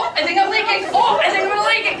leaking. Oh, I think I'm leaking. Oh, I think I'm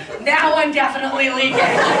leaking. Now I'm definitely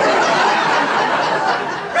leaking.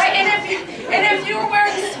 Right? And if you're wearing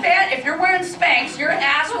if you're wearing Spanx, your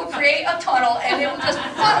ass will create a tunnel and it will just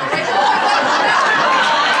funnel right.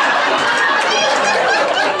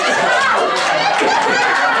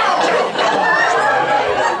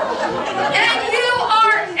 And you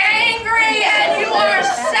are angry, and you are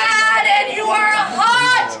sad, and you are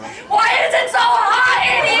hot. Why is it so hot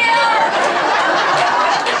in here?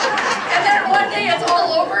 And then one day it's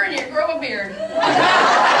all over and you grow a beard.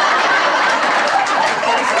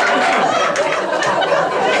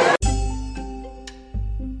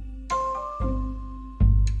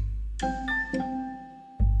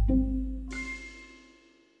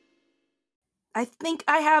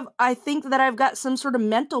 I think that I've got some sort of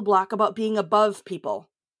mental block about being above people.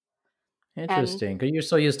 Interesting, because you're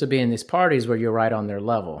so used to being in these parties where you're right on their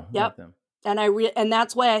level. Yep. With them. And and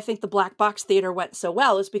that's why I think the black box theater went so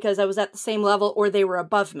well, is because I was at the same level or they were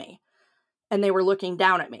above me and they were looking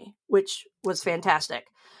down at me, which was fantastic.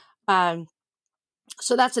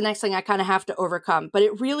 So that's the next thing I kind of have to overcome. But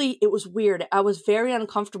it was weird. I was very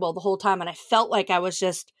uncomfortable the whole time and I felt like I was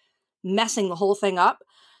just messing the whole thing up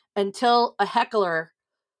until a heckler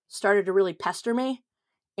started to really pester me.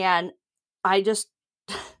 And I just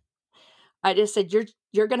said,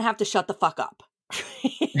 you're going to have to shut the fuck up.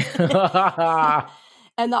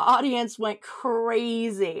 And the audience went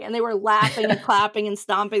crazy and they were laughing and clapping and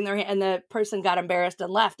stomping their hand, and the person got embarrassed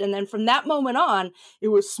and left. And then from that moment on, it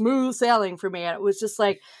was smooth sailing for me. And it was just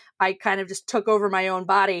like, I kind of just took over my own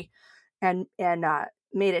body and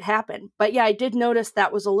made it happen. But yeah, I did notice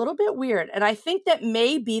that was a little bit weird. And I think that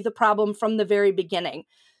may be the problem from the very beginning,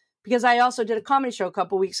 because I also did a comedy show a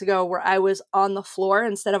couple weeks ago where I was on the floor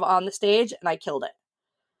instead of on the stage and I killed it.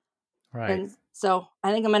 Right. And so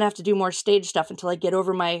I think I'm going to have to do more stage stuff until I get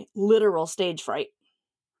over my literal stage fright.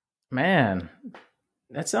 Man,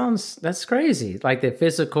 that's crazy. Like the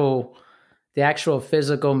actual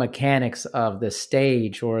physical mechanics of the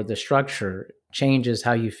stage or the structure changes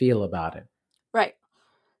how you feel about it. Right.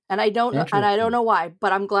 And I don't know why,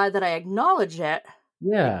 but I'm glad that I acknowledge it.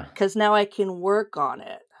 Yeah. Because now I can work on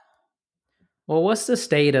it. Well, what's the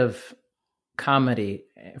state of comedy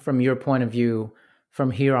from your point of view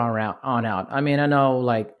from here on out? I mean, I know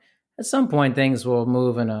like at some point things will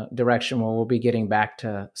move in a direction where we'll be getting back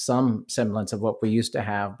to some semblance of what we used to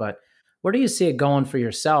have, but where do you see it going for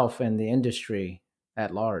yourself and the industry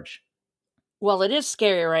at large? Well, it is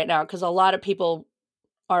scary right now because a lot of people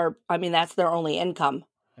that's their only income.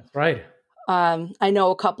 That's right. I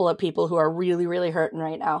know a couple of people who are really, really hurting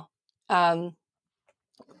right now.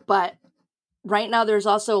 But right now there's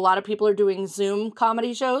also a lot of people are doing Zoom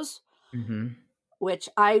comedy shows, which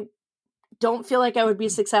I don't feel like I would be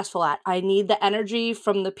successful at. I need the energy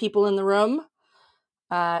from the people in the room.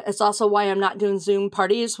 It's also why I'm not doing Zoom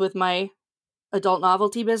parties with my adult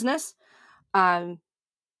novelty business. I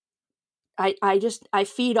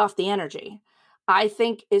feed off the energy. I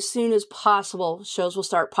think as soon as possible, shows will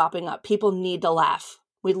start popping up. People need to laugh.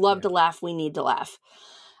 We love to laugh. We need to laugh.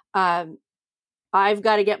 I've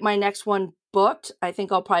got to get my next one booked. I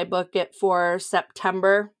think I'll probably book it for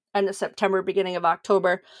September, end of September, beginning of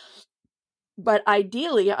October. But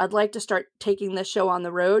ideally, I'd like to start taking this show on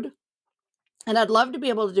the road. And I'd love to be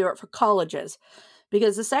able to do it for colleges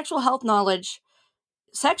because the sexual health knowledge,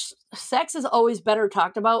 sex is always better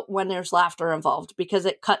talked about when there's laughter involved because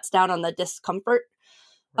it cuts down on the discomfort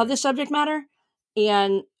of the subject matter.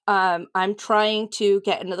 And I'm trying to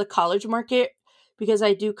get into the college market because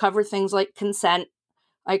I do cover things like consent.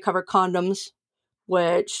 I cover condoms,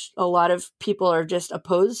 which a lot of people are just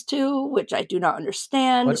opposed to, which I do not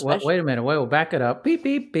understand. Wait a minute. Wait, back it up. Beep,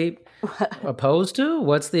 beep, beep. Opposed to?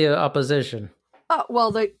 What's the opposition?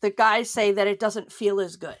 Well, the guys say that it doesn't feel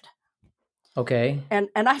as good. Okay. And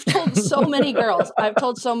I've told so many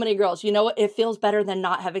girls, you know what? It feels better than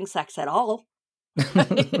not having sex at all.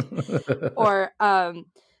 Or I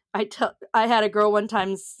had a girl one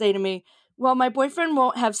time say to me, well, my boyfriend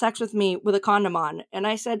won't have sex with me with a condom on. And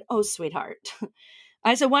I said, oh, sweetheart.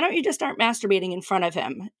 I said, why don't you just start masturbating in front of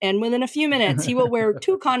him? And within a few minutes, he will wear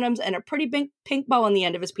 2 condoms and a pretty big pink bow on the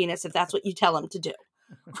end of his penis if that's what you tell him to do.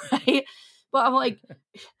 Right? But I'm like,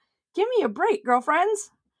 give me a break, girlfriends.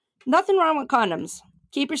 Nothing wrong with condoms.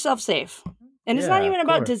 Keep yourself safe. And it's not even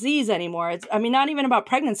about disease anymore. It's not even about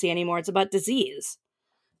pregnancy anymore. It's about disease.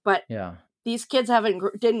 But these kids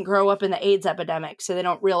didn't grow up in the AIDS epidemic, so they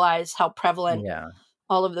don't realize how prevalent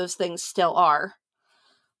all of those things still are.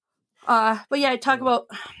 But I talk about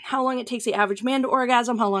how long it takes the average man to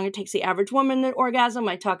orgasm, how long it takes the average woman to orgasm.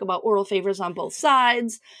 I talk about oral favors on both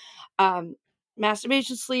sides,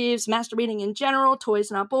 masturbation sleeves, masturbating in general,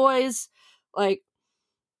 toys not boys. Like,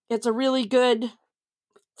 it's a really good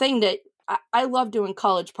thing that I love doing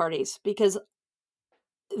college parties because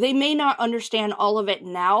they may not understand all of it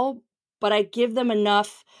now, but I give them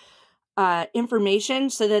enough information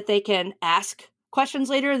so that they can ask questions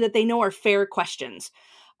later that they know are fair questions.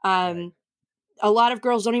 A lot of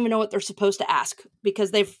girls don't even know what they're supposed to ask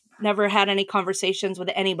because they've never had any conversations with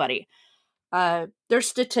anybody. There's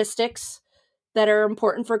statistics that are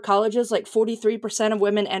important for colleges, like 43% of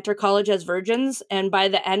women enter college as virgins, and by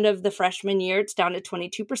the end of the freshman year, it's down to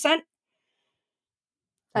 22%.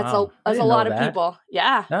 That's a lot of people.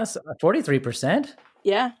 Yeah. That's 43%?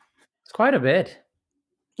 Yeah. It's quite a bit.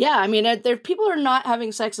 Yeah, people are not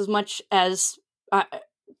having sex as much as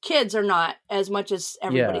kids are not as much as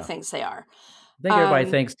everybody thinks they are. I think everybody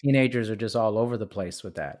thinks teenagers are just all over the place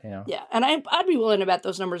with that, Yeah, and I'd be willing to bet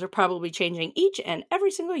those numbers are probably changing each and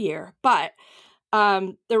every single year. But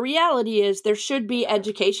the reality is there should be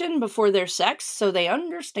education before there's sex so they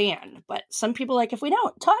understand. But some people if we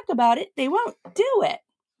don't talk about it, they won't do it.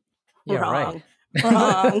 Yeah, Wrong. right.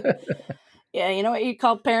 Wrong. Yeah, you know what you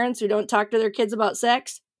call parents who don't talk to their kids about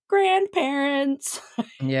sex? Grandparents.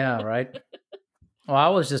 Yeah, right. Well, I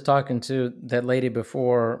was just talking to that lady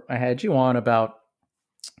before I had you on about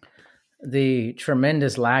the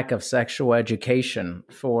tremendous lack of sexual education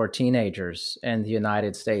for teenagers in the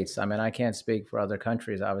United States. I can't speak for other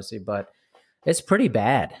countries, obviously, but it's pretty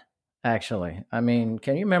bad, actually. Can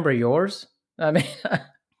you remember yours?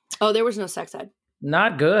 Oh, there was no sex ed.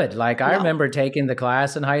 Not good. I remember taking the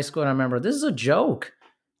class in high school and I remember this is a joke.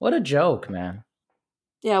 What a joke, man.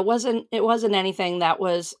 Yeah, it wasn't anything that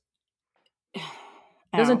was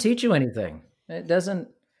It doesn't teach you anything. It doesn't.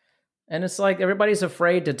 And it's like everybody's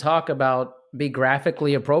afraid to be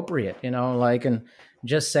graphically appropriate, and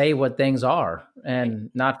just say what things are and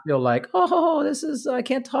not feel like, oh, I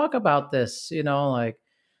can't talk about this,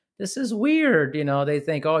 this is weird. They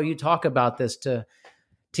think, oh, you talk about this to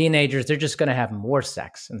teenagers, they're just going to have more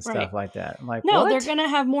sex and stuff like that. I'm like, no, what? They're going to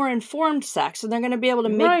have more informed sex and they're going to be able to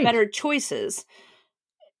make better choices.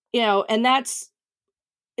 and that's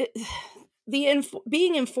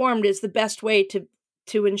being informed is the best way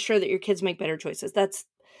to ensure that your kids make better choices.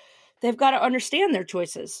 They've got to understand their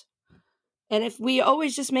choices. And if we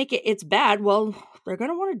always just make it's bad, well, they're going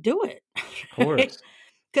to want to do it. Of course.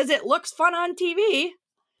 Because it looks fun on TV.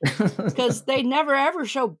 Because they never ever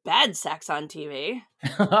show bad sex on TV.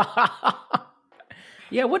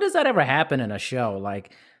 Yeah, what does that ever happen in a show?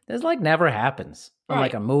 Like, there's like never happens. Or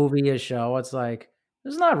like a movie, a show. It's like,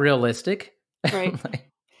 it's not realistic. Right.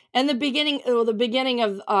 And the beginning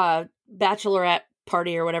of Bachelorette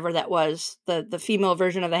Party or whatever that was, the female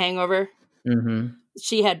version of The Hangover,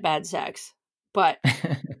 she had bad sex. But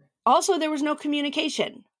also there was no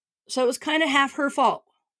communication. So it was kind of half her fault.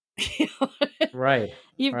 Right.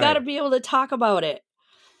 You've got to be able to talk about it.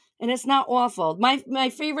 And it's not awful. My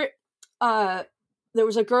favorite, there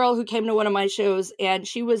was a girl who came to one of my shows and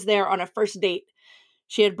she was there on a first date.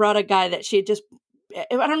 She had brought a guy that she had I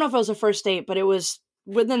don't know if it was a first date, but it was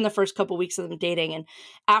within the first couple weeks of them dating. And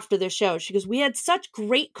after the show, she goes, we had such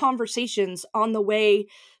great conversations on the way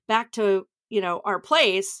back to, her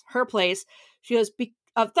place. She goes,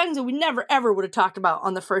 of things that we never, ever would have talked about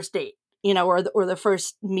on the first date, or the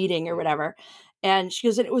first meeting or whatever. And she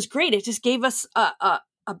goes, and it was great. It just gave us a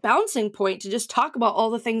bouncing point to just talk about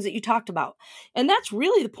all the things that you talked about. And that's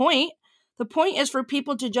really the point. The point is for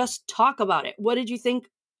people to just talk about it. What did you think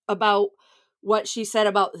about what she said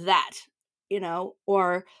about that?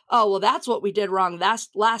 Or, oh, well, that's what we did wrong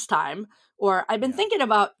last time. Or I've been thinking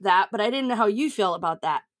about that, but I didn't know how you feel about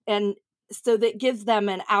that. And so that gives them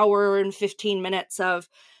an hour and 15 minutes of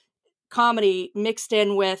comedy mixed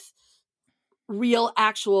in with real,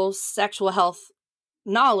 actual sexual health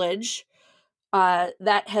knowledge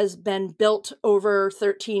that has been built over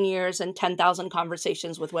 13 years and 10,000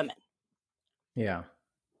 conversations with women. Yeah.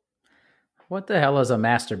 What the hell is a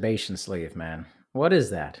masturbation sleeve, man? What is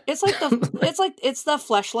that? It's like it's the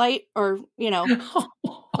fleshlight, or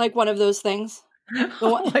like one of those things.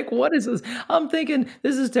 Like, what is this? I'm thinking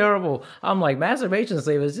this is terrible. I'm like, masturbation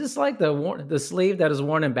sleeve is just like the sleeve that is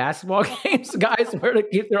worn in basketball games. Guys wear to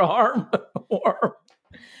keep their arm warm.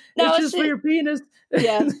 No, it's just for your penis.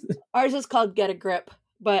 Yeah, ours is called Get a Grip,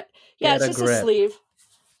 but yeah, it's just a sleeve.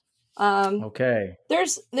 Okay.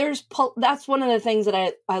 There's that's one of the things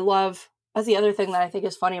that I love. That's the other thing that I think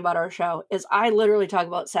is funny about our show is I literally talk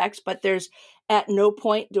about sex, but there's at no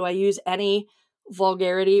point do I use any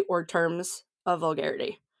vulgarity or terms of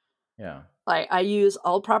vulgarity. Yeah. Like I use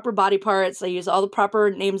all proper body parts. I use all the proper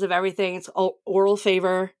names of everything. It's all oral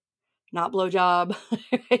favor, not blowjob.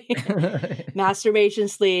 Masturbation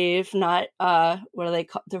sleeve, not what do they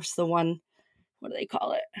call? There's the one. What do they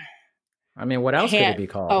call it? I mean, what else could it be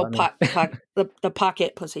called? Oh, the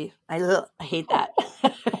pocket pussy. I hate that.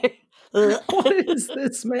 What is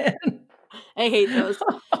this, man? I hate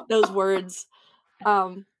those words.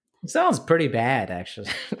 It sounds pretty bad, actually.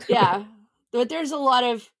 Yeah, but there's a lot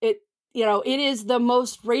of it. It is the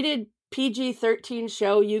most rated PG-13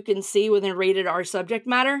 show you can see within rated R subject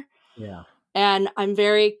matter. Yeah, and I'm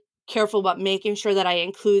very careful about making sure that I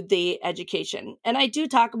include the education, and I do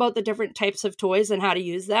talk about the different types of toys and how to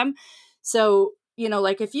use them. So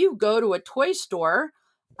like if you go to a toy store.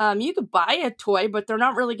 You could buy a toy, but they're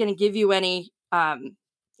not really going to give you any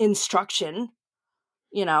instruction,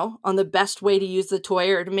 on the best way to use the toy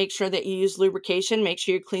or to make sure that you use lubrication, make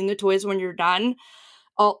sure you clean the toys when you're done,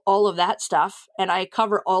 all of that stuff. And I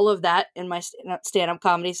cover all of that in my stand-up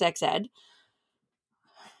comedy sex ed.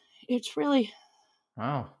 It's really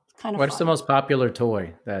kind of What's fun. The most popular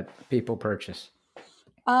toy that people purchase?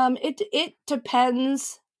 It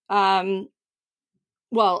depends.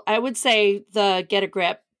 Well, I would say the Get a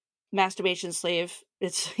Grip masturbation sleeve.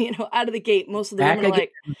 It's, out of the gate, most of the women are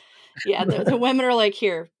like, yeah, the women are like,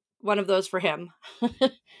 here, one of those for him.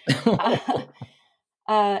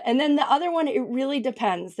 And then the other one, it really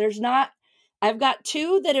depends. I've got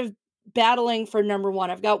two that have battling for number one.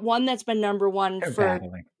 I've got one that's been number one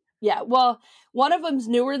battling. Yeah, well, one of them's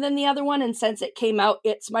newer than the other one. And since it came out,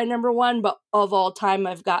 it's my number one. But of all time,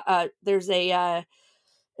 I've got, there's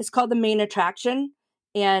it's called the Main Attraction.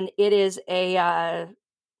 And it is a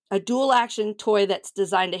dual action toy that's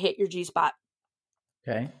designed to hit your G-spot.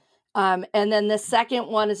 Okay. And then the second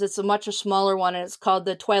one it's a much smaller one, and it's called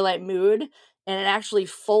the Twilight Mood, and it actually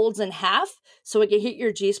folds in half so it can hit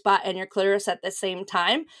your G-spot and your clitoris at the same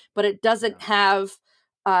time, but it doesn't have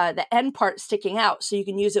the end part sticking out, so you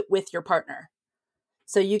can use it with your partner.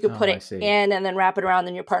 So you can put it in and then wrap it around,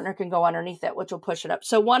 and your partner can go underneath it, which will push it up.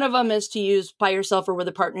 So one of them is to use by yourself or with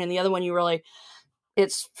a partner, and the other one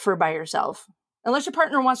it's for by yourself. Unless your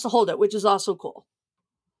partner wants to hold it, which is also cool.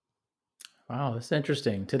 Wow, that's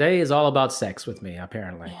interesting. Today is all about sex with me,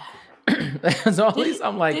 apparently. Yeah. So at least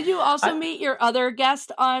I'm like, did you also meet your other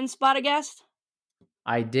guest on Spot a Guest?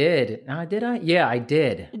 I did. Did I? Yeah, I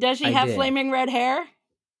did. Does she have flaming red hair?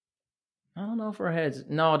 I don't know if her head's.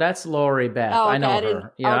 No, that's Lori Beth. Oh, okay, I know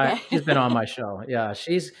her. Yeah, okay. she's been on my show. Yeah,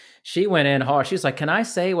 she went in hard. She's like, "Can I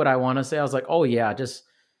say what I want to say?" I was like, "Oh yeah, just."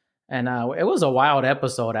 And it was a wild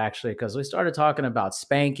episode actually because we started talking about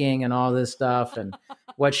spanking and all this stuff and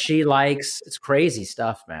what she likes. It's crazy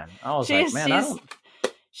stuff, man. I was like, man, I don't.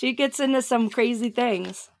 She gets into some crazy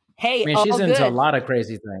things. Hey, I mean, she's into a lot of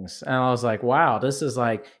crazy things, and I was like, wow, this is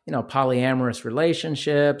like polyamorous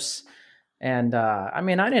relationships. And I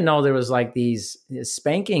mean, I didn't know there was like these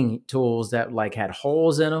spanking tools that like had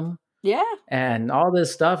holes in them. Yeah. And all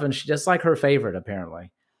this stuff. And she just like her favorite,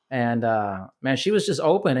 apparently. And man, she was just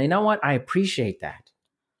open. And you know what? I appreciate that.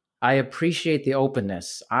 I appreciate the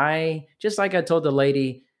openness. Just like I told the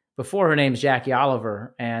lady before, her name's Jackie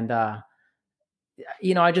Oliver. And, I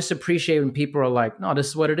just appreciate when people are like, no, this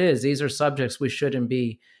is what it is. These are subjects we shouldn't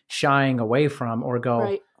be shying away from or go,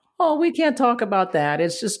 right. Oh, we can't talk about that.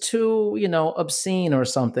 It's just too, obscene or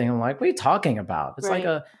something. I'm like, what are you talking about? It's like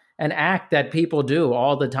an act that people do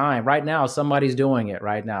all the time. Right now, somebody's doing it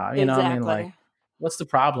right now. You know what I mean? Like, what's the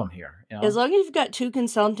problem here? As long as you've got two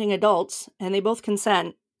consenting adults and they both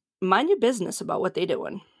consent, mind your business about what they're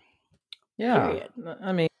doing. Yeah. Period.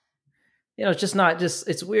 I mean, it's just not just,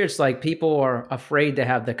 it's weird. It's like people are afraid to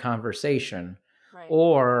have the conversation. Right.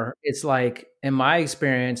 Or it's like, in my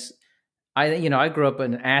experience, I grew up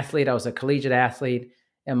an athlete. I was a collegiate athlete.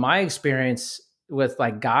 And my experience with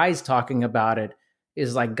like guys talking about it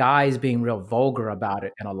is like guys being real vulgar about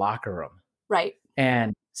it in a locker room. Right.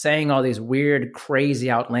 And saying all these weird, crazy,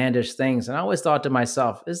 outlandish things. And I always thought to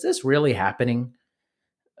myself, is this really happening?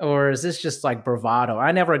 Or is this just like bravado?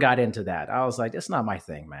 I never got into that. I was like, it's not my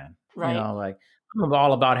thing, man. Right. Like I'm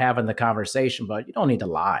all about having the conversation, but you don't need to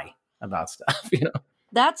lie about stuff,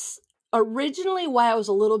 That's originally why I was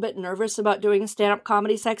a little bit nervous about doing stand-up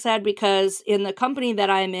comedy sex ed, because in the company that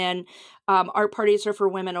I'm in, art parties are for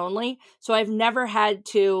women only. So I've never had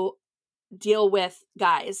to deal with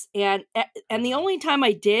guys. And the only time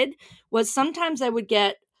I did was sometimes I would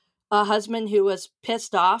get a husband who was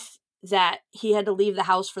pissed off that he had to leave the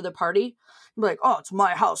house for the party. I'm like, oh, it's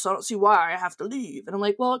my house. I don't see why I have to leave. And I'm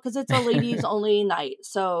like, well, because it's a ladies only night.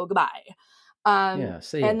 So goodbye.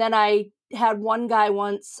 And then I had one guy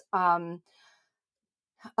once, it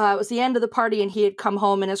was the end of the party and he had come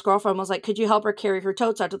home and his girlfriend was like, could you help her carry her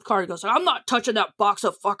totes out to the car? He goes, I'm not touching that box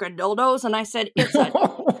of fucking dildos. And I said, it's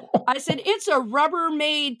a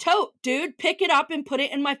Rubbermaid tote, dude. Pick it up and put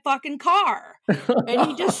it in my fucking car. And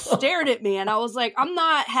he just stared at me and I was like, I'm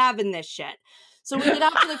not having this shit. So we get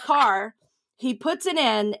out to the car, he puts it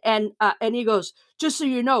in and he goes, just so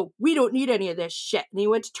you know, we don't need any of this shit. And he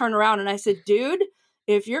went to turn around and I said, dude,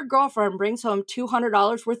 if your girlfriend brings home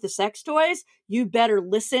 $200 worth of sex toys, you better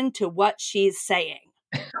listen to what she's saying.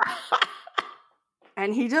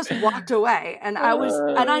 And he just walked away. And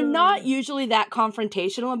I'm not usually that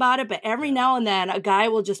confrontational about it, but every now and then a guy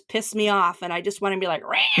will just piss me off and I just want to be like,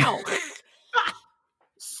 Row!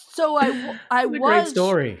 So I was great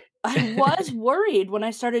story. I was worried when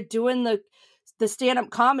I started doing the stand-up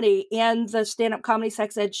comedy and the stand-up comedy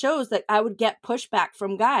sex ed shows that I would get pushback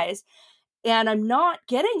from guys. And I'm not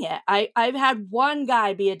getting it. I've had one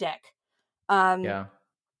guy be a dick. And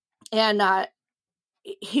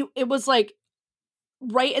it was like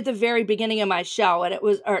right at the very beginning of my show, and it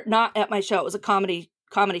was, or not at my show, it was a comedy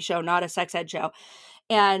show, not a sex ed show.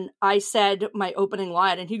 And I said my opening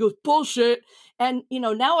line and he goes, bullshit. And,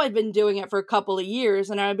 now I've been doing it for a couple of years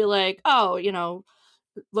and I'd be like, oh,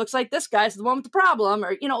 looks like this guy's the one with the problem.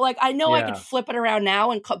 Or, like, I know I could flip it around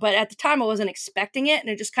now. But at the time I wasn't expecting it and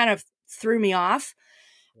it just kind of threw me off.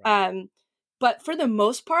 Right. But for the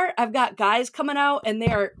most part, I've got guys coming out and they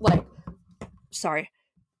are like,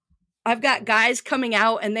 I've got guys coming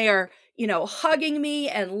out and they are, hugging me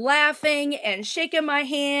and laughing and shaking my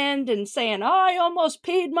hand and saying, oh, I almost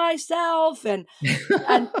peed myself. And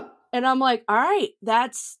I'm like, all right,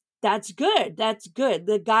 that's good. That's good.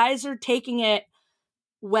 The guys are taking it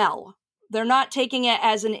well. They're not taking it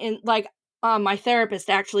as my therapist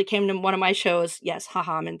actually came to one of my shows. Yes,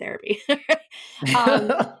 haha, I'm in therapy.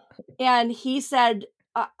 And he said,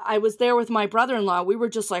 I was there with my brother-in-law. We were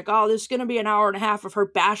just like, oh, this is going to be an hour and a half of her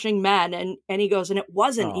bashing men. And he goes, and it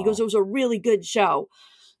wasn't. He goes, it was a really good show.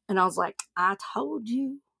 And I was like, I told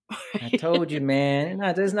you. I told you, man.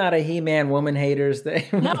 No, there's not a He-Man woman haters thing.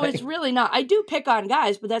 No, it's really not. I do pick on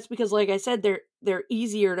guys, but that's because, like I said, they're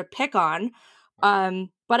easier to pick on.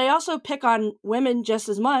 But I also pick on women just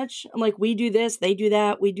as much. I'm like, we do this, they do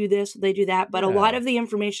that, we do this, they do that. But a lot of the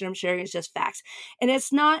information I'm sharing is just facts. And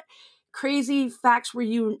it's not crazy facts where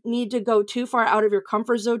you need to go too far out of your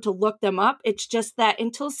comfort zone to look them up. It's just that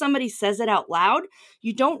until somebody says it out loud,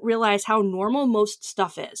 you don't realize how normal most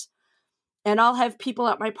stuff is. And I'll have people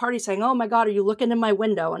at my party saying, oh my God, are you looking in my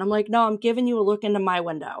window? And I'm like, no, I'm giving you a look into my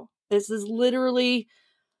window. This is literally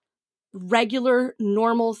regular,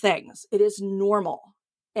 normal things. It is normal.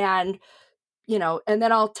 And, and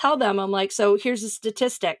then I'll tell them, I'm like, so here's a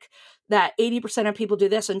statistic that 80% of people do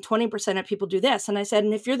this and 20% of people do this. And I said,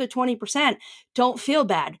 and if you're the 20%, don't feel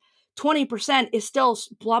bad. 20% is still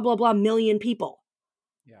blah, blah, blah million people.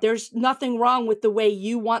 Yeah. There's nothing wrong with the way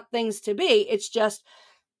you want things to be. It's just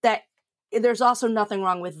that there's also nothing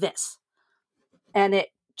wrong with this. And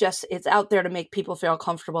it's out there to make people feel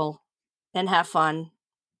comfortable and have fun.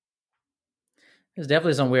 There's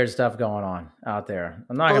definitely some weird stuff going on out there.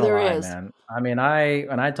 I'm not gonna lie, man. I mean,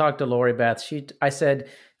 when I talked to Lori Beth, I said,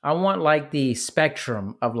 I want like the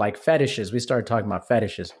spectrum of like fetishes. We started talking about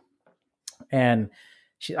fetishes. And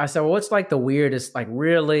I said, well, what's like the weirdest, like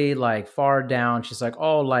really like far down? She's like,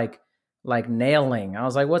 oh, like nailing. I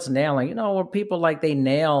was like, what's nailing? Where people like they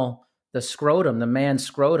nail the scrotum, the man's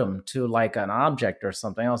scrotum to like an object or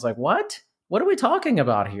something. I was like, what? What are we talking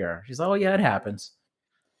about here? She's like, oh yeah, it happens.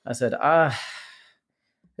 I said,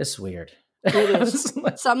 it's weird. It is.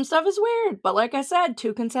 Some stuff is weird, but like I said,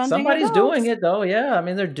 two consenting somebody's adults. Doing it though. Yeah, I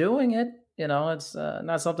mean they're doing it. It's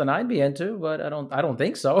not something I'd be into, but I don't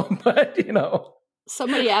think so. But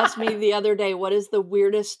somebody asked me the other day, what is the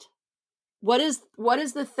weirdest? What is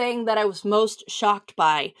the thing that I was most shocked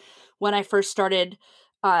by when I first started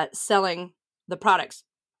selling the products?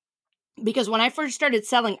 Because when I first started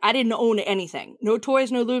selling, I didn't own anything. No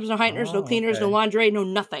toys, no lubes, no heighteners, no cleaners, no lingerie, no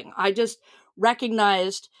nothing. I just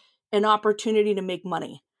recognized an opportunity to make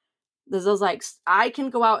money. This was like, I can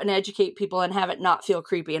go out and educate people and have it not feel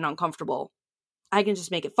creepy and uncomfortable. I can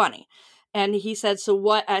just make it funny. And he said, so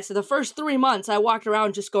what? I said, the first 3 months I walked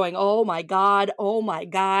around just going, oh my God, oh my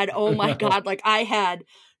God, oh my God. Like I had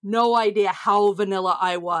no idea how vanilla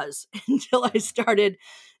I was until I started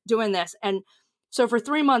doing this. And so for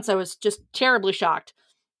 3 months, I was just terribly shocked.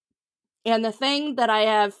 And the thing that I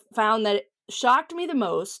have found that shocked me the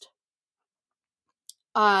most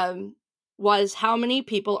was how many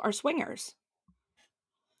people are swingers.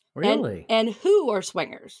 Really? And who are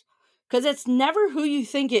swingers. Because it's never who you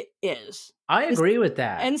think it is. I agree with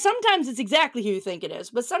that. And sometimes it's exactly who you think it is,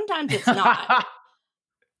 but sometimes it's not.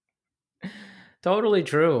 Totally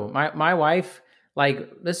true. My wife, like,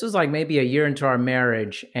 this was like maybe a year into our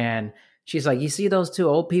marriage, and she's like, you see those two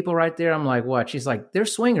old people right there? I'm like, what? She's like, they're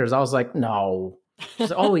swingers. I was like, no. She's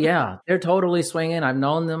like, oh, yeah, they're totally swinging. I've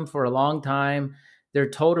known them for a long time. They're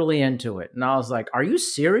totally into it. And I was like, are you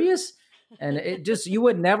serious? And it just, you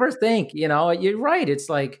would never think, you're right. It's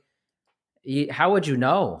like, how would you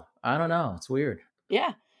know? I don't know. It's weird.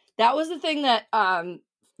 Yeah. That was the thing that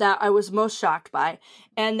I was most shocked by.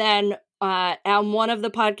 And then on one of the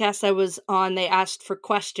podcasts I was on, they asked for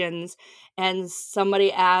questions, and somebody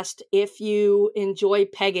asked, if you enjoy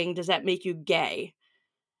pegging, does that make you gay?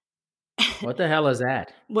 What the hell is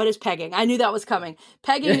that? What is pegging? I knew that was coming.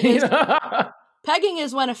 Pegging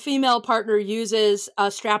is when a female partner uses a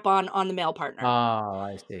strap-on the male partner. Oh,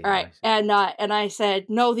 I see. All right. And I said,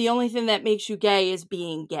 no, the only thing that makes you gay is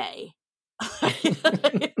being gay.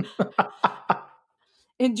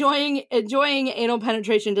 Enjoying anal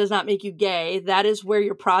penetration does not make you gay. That is where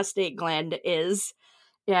your prostate gland is.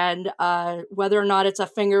 And whether or not it's a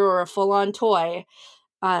finger or a full-on toy,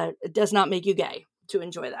 it does not make you gay to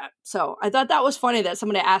enjoy that. So I thought that was funny that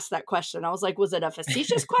somebody asked that question. I was like, was it a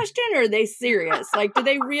facetious question or are they serious? Like, do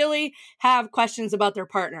they really have questions about their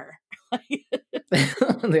partner?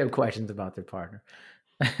 They have questions about their partner.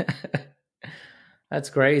 That's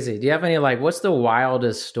crazy. Do you have any, like, what's the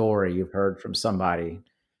wildest story you've heard from somebody,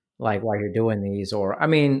 like, while you're doing these? Or, I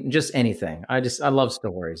mean, just anything. I love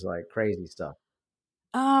stories, like crazy stuff.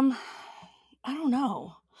 I don't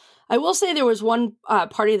know. I will say there was one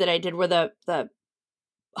party that I did where the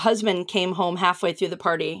husband came home halfway through the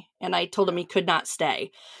party, and I told him he could not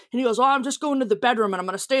stay. And he goes, well, I'm just going to the bedroom and I'm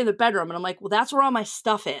going to stay in the bedroom. And I'm like, well, that's where all my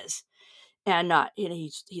stuff is. And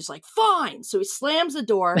he's like, fine. So he slams the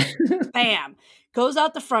door, bam, goes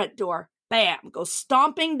out the front door, bam, goes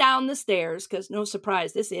stomping down the stairs, because no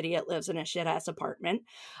surprise, this idiot lives in a shit-ass apartment,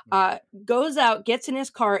 goes out, gets in his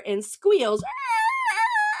car, and squeals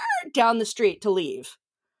down the street to leave.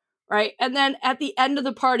 Right. And then at the end of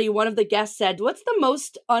the party, one of the guests said, what's the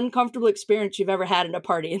most uncomfortable experience you've ever had at a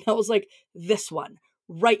party? And I was like, this one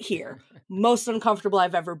right here. Most uncomfortable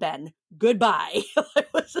I've ever been. Goodbye. I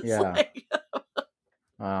was just like,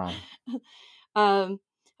 wow.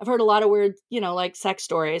 I've heard a lot of weird, like sex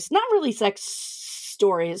stories. Not really sex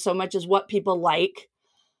stories so much as what people like.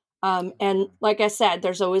 And like I said,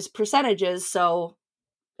 there's always percentages, so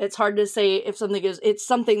it's hard to say if it's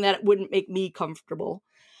something that wouldn't make me comfortable.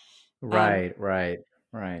 Right.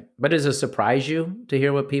 But does it surprise you to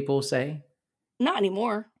hear what people say? Not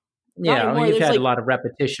anymore. Yeah, I mean, you've had a lot of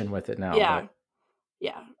repetition with it now. Yeah. But.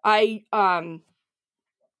 Yeah. I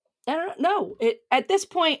don't know. At this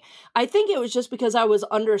point, I think it was just because I was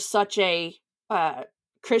under such a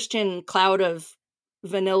Christian cloud of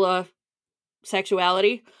vanilla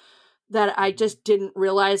sexuality that I just didn't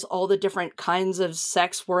realize all the different kinds of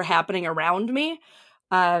sex were happening around me.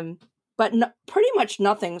 But pretty much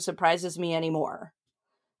nothing surprises me anymore.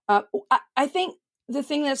 I think the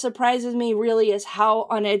thing that surprises me really is how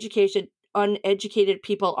uneducated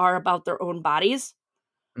people are about their own bodies.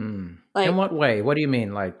 Like, in what way? What do you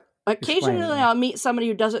mean? Like, occasionally I'll meet somebody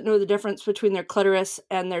who doesn't know the difference between their clitoris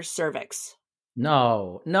and their cervix.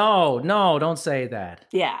 No, don't say that.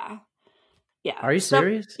 Yeah. Are you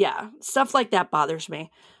serious? Yeah. Stuff like that bothers me.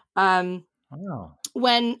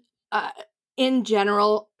 When, in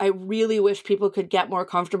general, I really wish people could get more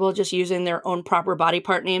comfortable just using their own proper body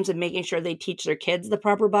part names and making sure they teach their kids the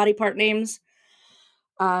proper body part names.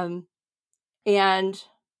 And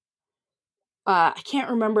I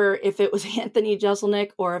can't remember if it was Anthony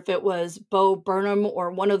Jeselnik or if it was Bo Burnham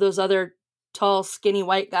or one of those other tall, skinny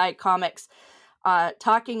white guy comics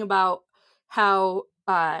talking about how,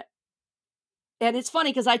 and it's funny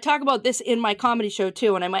because I talk about this in my comedy show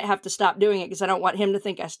too, and I might have to stop doing it because I don't want him to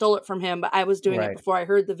think I stole it from him, but I was doing it before I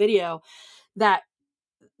heard the video, that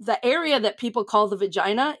the area that people call the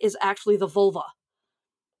vagina is actually the vulva.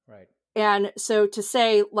 Right. And so to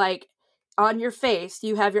say, like, on your face,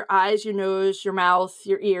 you have your eyes, your nose, your mouth,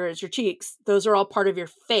 your ears, your cheeks. Those are all part of your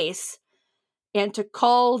face. And to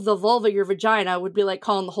call the vulva your vagina would be like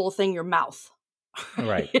calling the whole thing your mouth.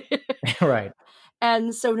 Right. Right.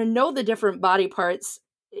 And so to know the different body parts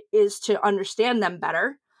is to understand them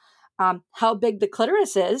better. How big the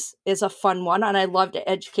clitoris is a fun one. And I love to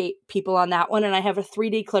educate people on that one. And I have a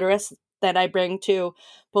 3D clitoris that I bring to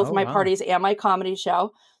both my parties and my comedy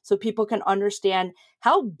show, so people can understand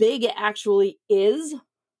how big it actually is.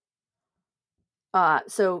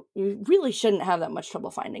 So you really shouldn't have that much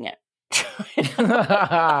trouble finding it.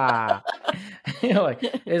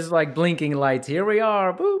 It's like blinking lights. Here we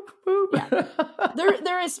are. Boop, boop. Yeah.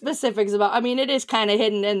 There is specifics about, I mean, it is kind of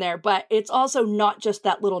hidden in there, but it's also not just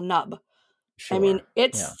that little nub. Sure. I mean,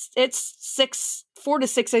 it's 4 to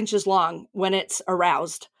 6 inches long when it's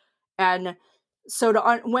aroused. And so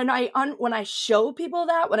when I show people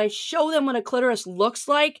that, when I show them what a clitoris looks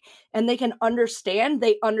like and they can understand,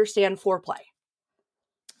 they understand foreplay.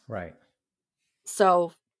 Right.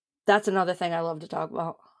 So that's another thing I love to talk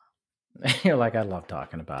about. You're like, I love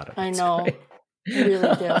talking about it. I know. I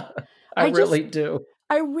really do. I really do.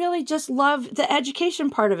 I really just love the education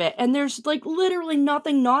part of it. And there's like literally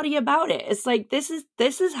nothing naughty about it. It's like, this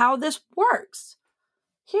is how this works.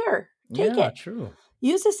 Here, take it. Yeah, true.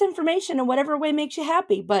 Use this information in whatever way makes you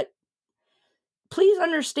happy. But please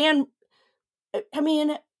understand, I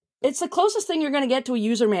mean, it's the closest thing you're going to get to a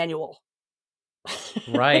user manual.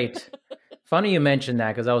 Right. Funny you mentioned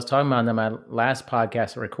that, because I was talking about my last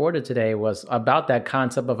podcast I recorded today was about that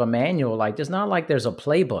concept of a manual. Like, it's not like there's a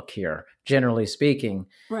playbook here, generally speaking,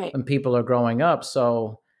 right? When people are growing up.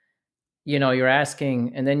 So, you're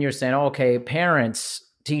asking, and then you're saying, okay, parents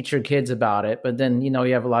teach your kids about it. But then, you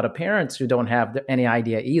have a lot of parents who don't have any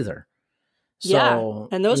idea either. So,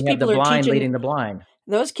 and those people the are blind teaching, leading the blind.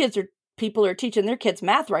 Those people are teaching their kids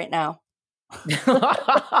math right now.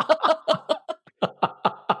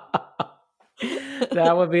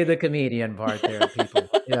 That would be the comedian part there, people.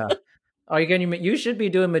 Yeah. Oh, you should be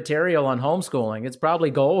doing material on homeschooling. It's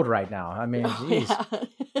probably gold right now. I mean, geez.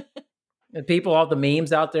 Yeah. People, all the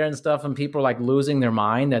memes out there and stuff, and people are like losing their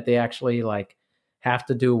mind that they actually like have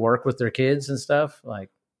to do work with their kids and stuff. Like,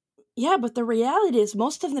 yeah, but the reality is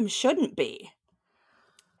most of them shouldn't be.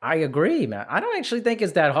 I agree, man. I don't actually think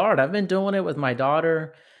it's that hard. I've been doing it with my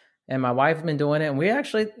daughter. And my wife has been doing it, and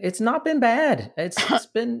it's not been bad. It's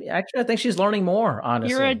been, actually, I think she's learning more,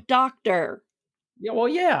 honestly. You're a doctor. Yeah, well,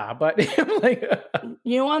 yeah, but like,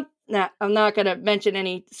 I'm not going to mention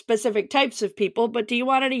any specific types of people, but do you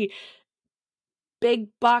want any big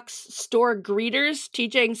box store greeters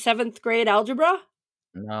teaching 7th grade algebra?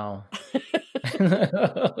 No.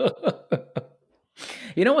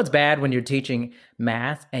 You know what's bad when you're teaching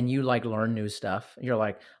math and you like learn new stuff? You're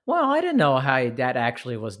like, well, I didn't know how that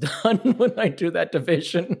actually was done when I do that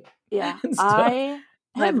division. Yeah. and stuff. I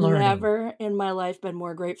have I'm learning. never in my life been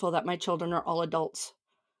more grateful that my children are all adults.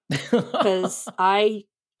 Because I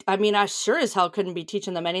mean, I sure as hell couldn't be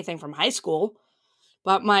teaching them anything from high school.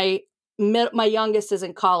 But my youngest is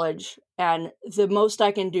in college, and the most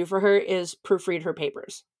I can do for her is proofread her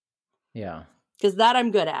papers. Yeah. Because that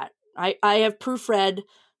I'm good at. I have proofread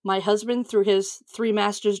my husband through his 3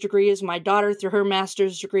 master's degrees, my daughter through her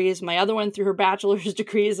master's degrees, my other one through her bachelor's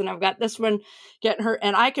degrees, and I've got this one getting her,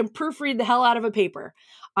 and I can proofread the hell out of a paper.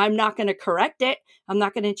 I'm not going to correct it. I'm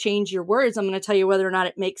not going to change your words. I'm going to tell you whether or not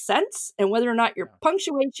it makes sense and whether or not your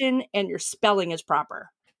punctuation and your spelling is proper,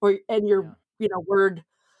 and your word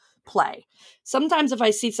play. Sometimes if I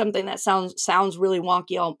see something that sounds really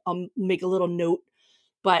wonky, I'll make a little note,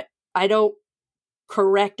 but I don't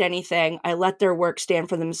correct anything. I let their work stand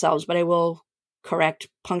for themselves, but I will correct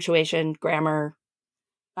punctuation, grammar,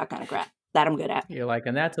 that kind of crap. That I'm good at. You're like,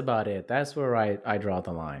 and that's about it. That's where I draw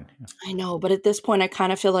the line. I know, but at this point, I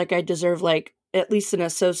kind of feel like I deserve like at least an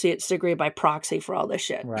associate's degree by proxy for all this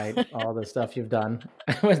shit. Right. All the stuff you've done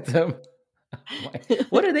with them.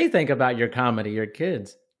 What do they think about your comedy, your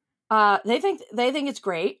kids? They think it's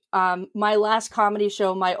great. My last comedy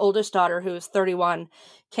show, my oldest daughter, who is 31,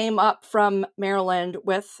 came up from Maryland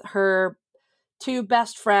with her 2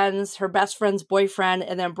 best friends, her best friend's boyfriend,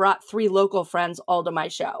 and then brought 3 local friends all to my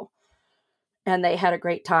show. And they had a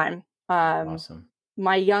great time. Awesome.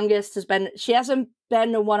 My youngest she hasn't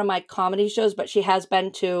been to one of my comedy shows, but she has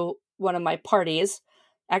been to one of my parties.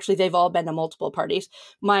 Actually, they've all been to multiple parties.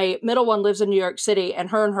 My middle one lives in New York City,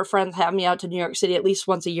 and her friends have me out to New York City at least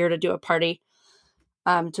once a year to do a party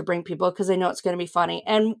to bring people because they know it's going to be funny.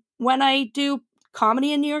 And when I do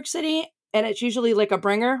comedy in New York City, and it's usually like a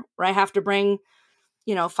bringer where I have to bring,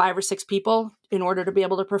 5 or 6 people in order to be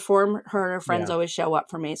able to perform, her and her friends always show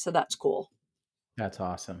up for me. So that's cool. That's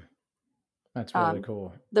awesome. That's really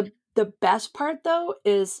cool. The best part, though,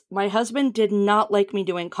 is my husband did not like me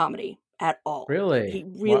doing comedy at all. Really? He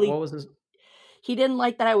really. What was this? He didn't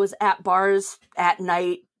like that I was at bars at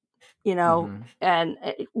night, and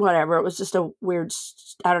whatever. It was just a weird.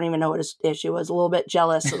 I don't even know what his issue was. A little bit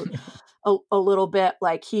jealous, a little bit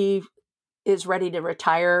like he is ready to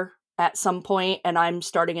retire at some point, and I'm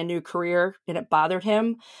starting a new career, and it bothered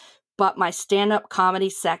him. But my stand-up comedy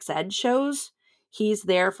sex ed shows, he's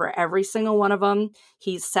there for every single one of them.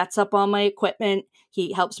 He sets up all my equipment.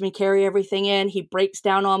 He helps me carry everything in. He breaks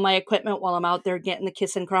down all my equipment while I'm out there getting the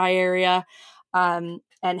kiss and cry area and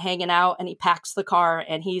hanging out. And he packs the car.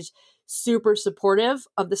 And he's super supportive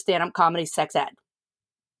of the stand-up comedy sex ed.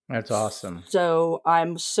 That's awesome. So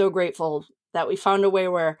I'm so grateful that we found a way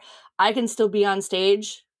where I can still be on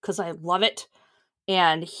stage because I love it.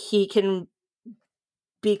 And he can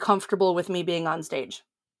be comfortable with me being on stage.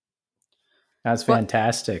 That's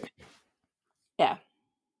fantastic. Yeah.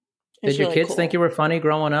 Did your kids think you were funny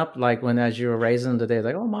growing up? Like as you were raising them, they're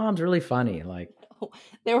like, "Oh, mom's really funny." Like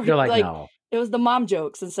you're like, no. It was the mom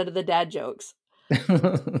jokes instead of the dad jokes.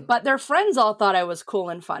 But their friends all thought I was cool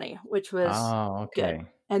and funny, which was good.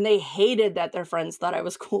 And they hated that their friends thought I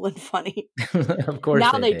was cool and funny. Of course.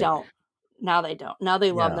 Now they don't. Now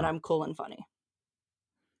they love that I'm cool and funny.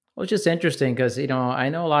 Well, it's just interesting because, I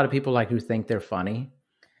know a lot of people who think they're funny.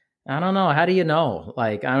 I don't know. How do you know?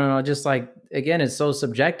 I don't know. Just again, it's so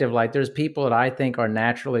subjective. There's people that I think are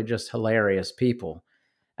naturally just hilarious people.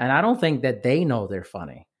 And I don't think that they know they're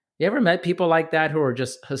funny. You ever met people like that who are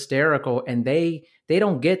just hysterical and they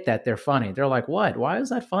don't get that they're funny? They're like, what? Why is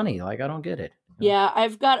that funny? I don't get it. Yeah,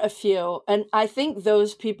 I've got a few. And I think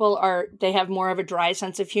those people they have more of a dry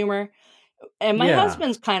sense of humor. And my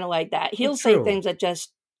husband's kind of like that. He'll say things that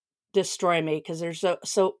just destroy me because they're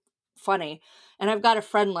so funny. And I've got a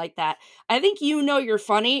friend like that. I think you're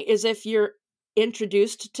funny is if you're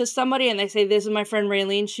introduced to somebody and they say, "This is my friend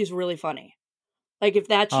Raylene. She's really funny." If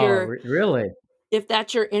that's if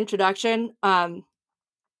that's your introduction. And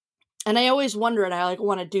I always wonder, and I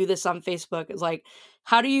want to do this on Facebook, is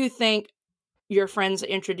how do you think your friends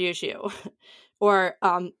introduce you? Or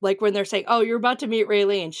when they're saying, "Oh, you're about to meet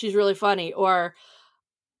Raylene. She's really funny." Or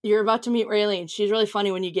 "You're about to meet Raylene. She's really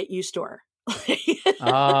funny when you get used to her."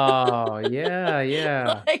 Oh,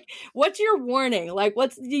 yeah. What's your warning?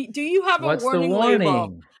 Do you have what's a warning the warning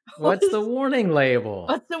label? What's the warning label?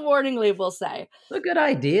 What's the warning label say? It's a good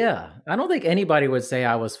idea. I don't think anybody would say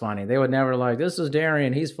I was funny. They would never "This is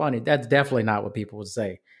Darian. He's funny." That's definitely not what people would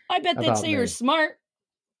say. I bet they'd say you're smart.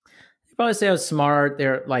 They probably say I was smart.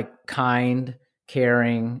 They're kind,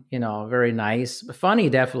 caring, very nice. But funny,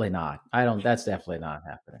 definitely not. That's definitely not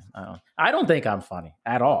happening. I don't think I'm funny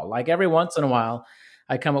at all. Like every once in a while,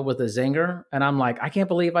 I come up with a zinger and I'm like, I can't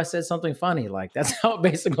believe I said something funny. Like that's how it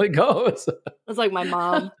basically goes. It's like my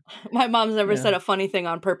mom. My mom's never said a funny thing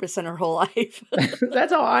on purpose in her whole life.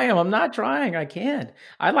 That's how I am. I'm not trying. I can't.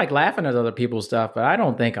 I like laughing at other people's stuff, but I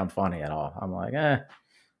don't think I'm funny at all. I'm like,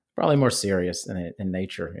 probably more serious in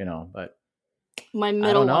nature, but my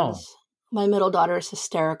I don't know. My middle daughter is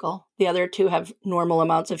hysterical. The other two have normal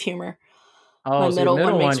amounts of humor. Oh, my so middle your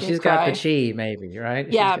middle one one, makes me she's cry. got the chi, maybe, right?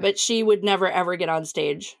 Yeah, but she would never ever get on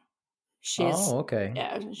stage. She's okay.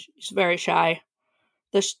 Yeah, she's very shy.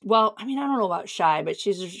 Well, I mean, I don't know about shy, but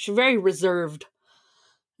she's very reserved,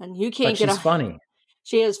 and you can't But she's funny.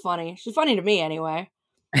 She is funny. She's funny to me anyway.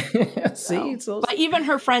 See, but even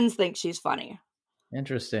her friends think she's funny.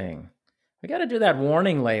 Interesting. We got to do that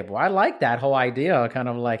warning label. I like that whole idea. Kind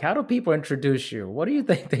of like, how do people introduce you? What do you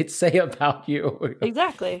think they'd say about you?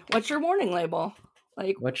 Exactly. What's your warning label?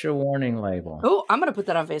 Like, what's your warning label? Oh, I'm gonna put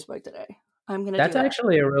that on Facebook today. That's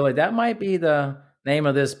actually that might be the name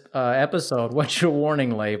of this episode. What's your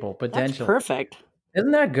warning label? Potentially. That's perfect.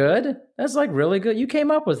 Isn't that good? That's like really good. You came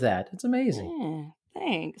up with that. It's amazing.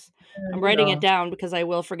 Thanks. I'm writing it down because I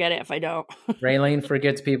will forget it if I don't. Raylene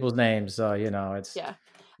forgets people's names, so it's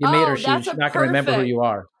You made her. She's not going to remember who you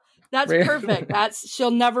are. That's perfect.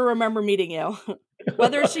 She'll never remember meeting you,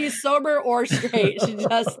 whether she's sober or straight. She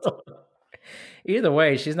just. Either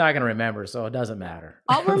way, she's not going to remember, so it doesn't matter.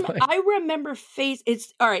 I remember face.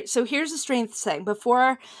 It's all right. So here's the strange thing.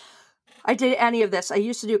 Before I did any of this, I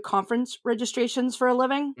used to do conference registrations for a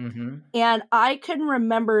living, and I can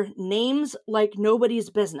remember names like nobody's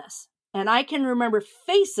business, and I can remember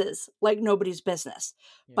faces like nobody's business,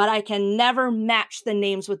 but I can never match the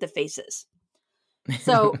names with the faces.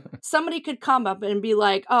 So somebody could come up and be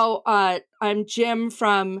like, "Oh, I'm Jim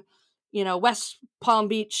from." West Palm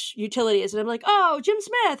Beach Utilities. And I'm like, oh, Jim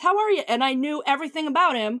Smith, how are you? And I knew everything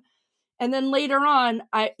about him. And then later on,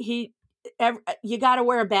 you got to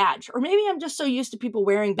wear a badge. Or maybe I'm just so used to people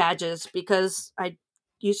wearing badges because I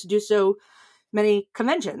used to do so many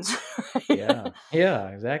conventions. Right? Yeah,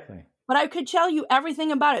 exactly. But I could tell you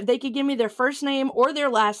everything about it. They could give me their first name or their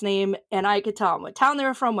last name, and I could tell them what town they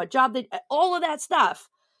were from, what job they did, all of that stuff.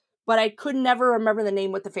 But I could never remember the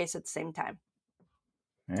name with the face at the same time.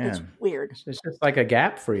 Man, it's weird. It's just like a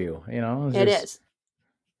gap for you, It is.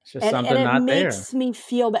 It's just something not there. And it makes me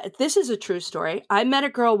feel bad. This is a true story. I met a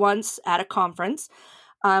girl once at a conference.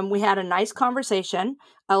 We had a nice conversation.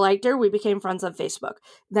 I liked her. We became friends on Facebook.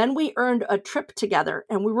 Then we earned a trip together,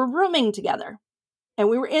 and we were rooming together. And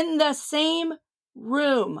we were in the same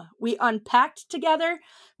room. We unpacked together.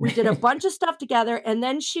 We did a bunch of stuff together. And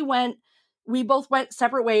then we both went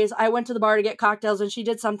separate ways. I went to the bar to get cocktails and she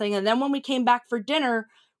did something. And then when we came back for dinner,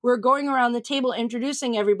 we were going around the table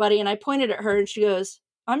introducing everybody. And I pointed at her and she goes,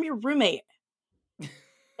 I'm your roommate.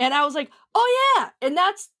 And I was like, oh yeah. And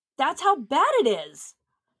that's how bad it is.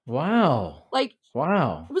 Wow.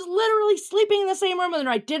 Wow. I was literally sleeping in the same room with her.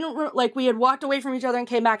 I didn't, we had walked away from each other and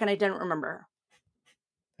came back and I didn't remember her.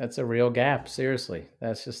 That's a real gap. Seriously.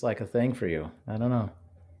 That's just like a thing for you. I don't know.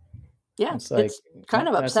 Yeah. It's kind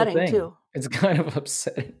of upsetting too. It's kind of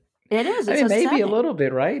upsetting. It is. I mean, maybe a little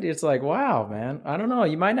bit, right? It's like, wow, man. I don't know.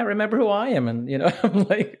 You might not remember who I am. And, I'm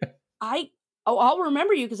like. I'll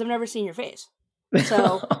remember you because I've never seen your face.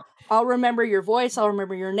 So I'll remember your voice. I'll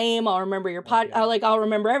remember your name. I'll remember your I'll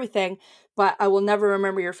remember everything, but I will never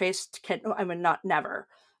remember your face. Not never.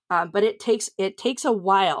 But it takes a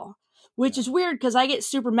while, which is weird because I get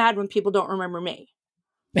super mad when people don't remember me.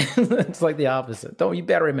 It's like the opposite. You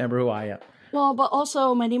better remember who I am. Well, but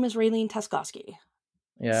also my name is Raylene Taskoski.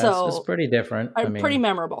 Yeah, so it's pretty different. I'm pretty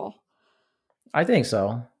memorable. I think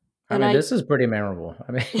so. This is pretty memorable.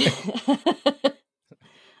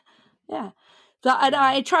 Yeah. So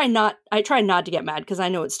I try not to get mad because I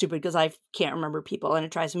know it's stupid because I can't remember people and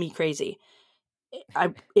it drives me crazy.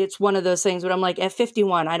 It's one of those things, but I'm like, at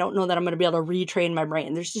 51, I don't know that I'm going to be able to retrain my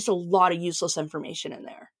brain. There's just a lot of useless information in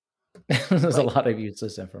there. There's a lot of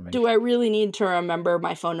useless information. Do I really need to remember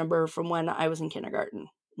my phone number from when I was in kindergarten?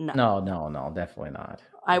 No. No, definitely not.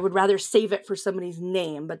 I would rather save it for somebody's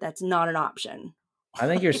name, but that's not an option. I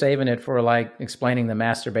think you're saving it for explaining the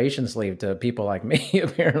masturbation sleeve to people like me,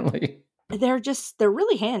 apparently. They're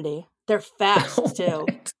really handy. They're fast too.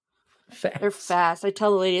 They're fast. I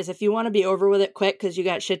tell the ladies, if you want to be over with it quick because you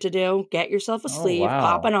got shit to do, get yourself a sleeve,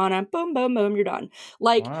 pop it on, boom, boom, boom, you're done.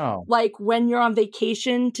 Like when you're on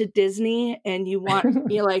vacation to Disney and you want,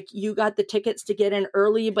 you got the tickets to get in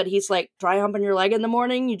early, but he's like dry humping your leg in the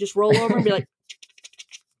morning. You just roll over and be like,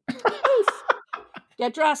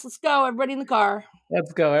 Get dressed. Let's go. Everybody in the car.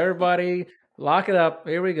 Let's go. Everybody, lock it up.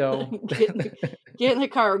 Here we go. Get in the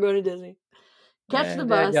car. We're going to Disney. Catch the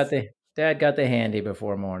bus. Dad got the handy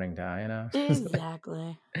before morning time, you know?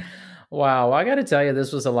 Exactly. Wow. I got to tell you,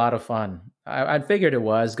 this was a lot of fun. I figured it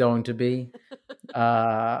was going to be,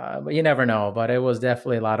 but you never know. But it was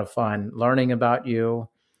definitely a lot of fun learning about you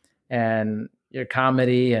and your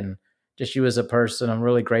comedy and just you as a person. I'm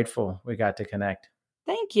really grateful we got to connect.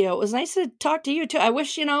 Thank you. It was nice to talk to you too. I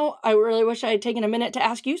really wish I had taken a minute to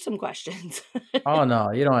ask you some questions. Oh,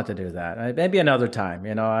 no, you don't have to do that. Maybe another time.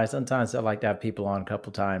 You know, I like to have people on a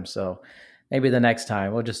couple times. So maybe the next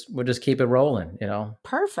time we'll just keep it rolling, you know?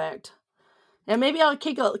 Perfect. And maybe I'll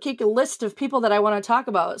keep a list of people that I want to talk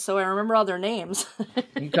about so I remember all their names.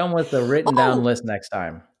 You come with a written down list next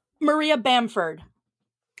time. Maria Bamford.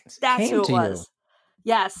 That's who it was.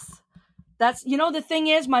 Yes. The thing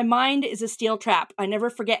is, my mind is a steel trap. I never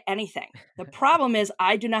forget anything. The problem is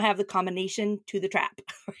I do not have the combination to the trap.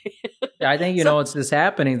 I think, it's this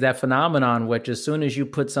happening, that phenomenon, which as soon as you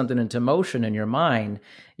put something into motion in the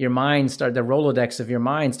Rolodex of your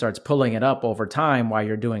mind starts pulling it up over time while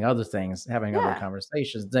you're doing other things, having other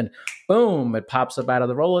conversations. Then boom, it pops up out of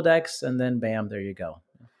the Rolodex and then bam, there you go.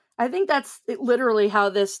 I think that's literally how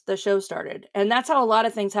the show started. And that's how a lot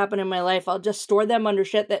of things happen in my life. I'll just store them under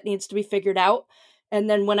shit that needs to be figured out. And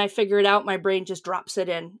then when I figure it out, my brain just drops it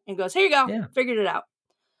in and goes, here you go. Yeah. Figured it out.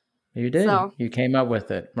 You did. So, you came up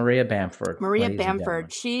with it. Maria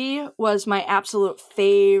Bamford. She was my absolute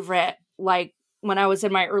favorite, like when I was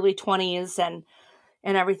in my early 20s and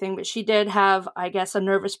everything. But she did have, I guess, a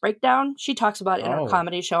nervous breakdown. She talks about it in her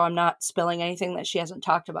comedy show. I'm not spilling anything that she hasn't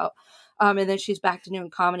talked about. And then she's back to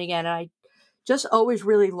doing comedy again. And I just always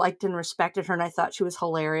really liked and respected her. And I thought she was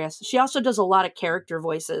hilarious. She also does a lot of character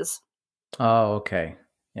voices. Oh, okay.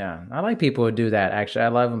 Yeah. I like people who do that. Actually, I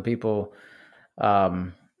love when people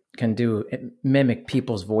can mimic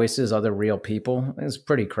people's voices, other real people. It's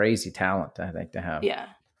pretty crazy talent, I think, to have. Yeah.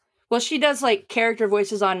 Well, she does like character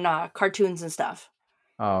voices on cartoons and stuff.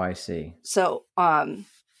 Oh, I see. So,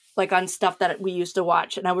 like on stuff that we used to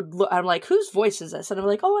watch, and I'm like, whose voice is this? And I'm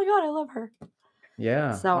like, oh my God, I love her.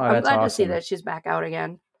 Yeah. So I'm glad to see that she's back out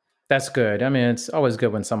again. That's good. I mean, it's always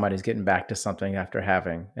good when somebody's getting back to something after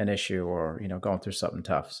having an issue or, going through something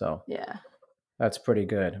tough. So yeah, that's pretty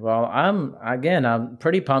good. Well, I'm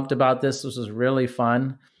pretty pumped about this. This was really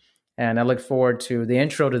fun. And I look forward to the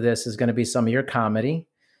intro to this is going to be some of your comedy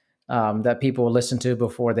that people will listen to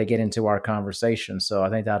before they get into our conversation. So I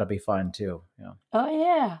think that'll be fun too. Yeah. Oh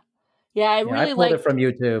yeah. Yeah. I really pulled it from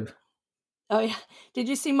YouTube. Oh yeah. Did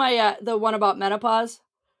you see my, the one about menopause?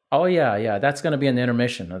 Oh yeah. Yeah. That's going to be in the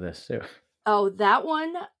intermission of this too. Oh, that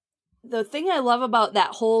one. The thing I love about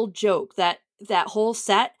that whole joke, that whole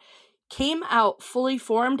set came out fully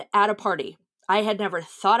formed at a party. I had never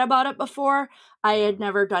thought about it before. I had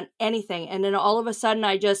never done anything. And then all of a sudden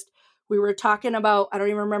we were talking about, I don't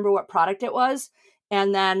even remember what product it was.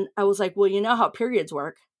 And then I was like, well, you know how periods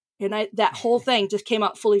work. And that whole thing just came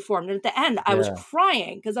out fully formed. And at the end, I was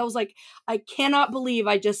crying because I was like, I cannot believe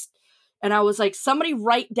and I was like, somebody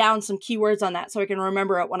write down some keywords on that so I can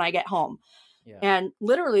remember it when I get home. Yeah. And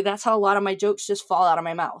literally, that's how a lot of my jokes just fall out of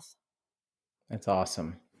my mouth. That's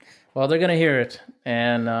awesome. Well, they're going to hear it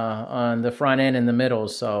and on the front end and the middle.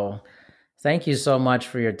 So thank you so much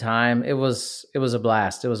for your time. It was a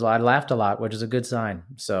blast. I laughed a lot, which is a good sign.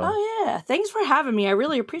 So. Oh yeah. Thanks for having me. I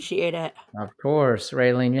really appreciate it. Of course.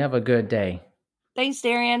 Raylene, you have a good day. Thanks,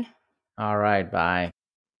 Darian. All right. Bye.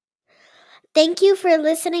 Thank you for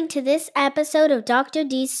listening to this episode of Dr.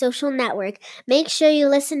 D's Social Network. Make sure you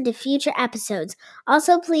listen to future episodes.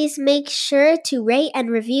 Also, please make sure to rate and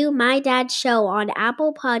review My Dad's Show on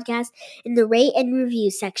Apple Podcasts in the rate and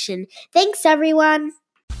review section. Thanks, everyone.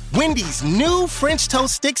 Wendy's new French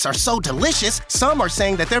toast sticks are so delicious, some are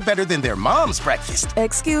saying that they're better than their mom's breakfast.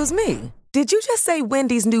 Excuse me. Did you just say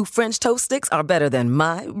Wendy's new French toast sticks are better than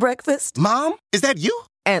my breakfast? Mom, is that you?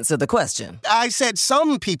 Answer the question. I said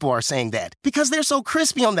some people are saying that because they're so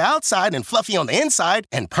crispy on the outside and fluffy on the inside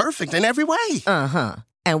and perfect in every way. Uh-huh.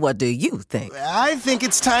 And what do you think? I think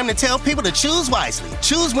it's time to tell people to choose wisely.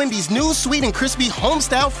 Choose Wendy's new sweet and crispy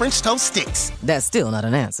home-style French toast sticks. That's still not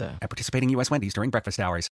an answer. At participating U.S. Wendy's during breakfast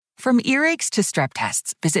hours. From earaches to strep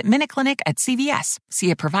tests, visit MinuteClinic at CVS.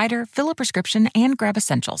 See a provider, fill a prescription, and grab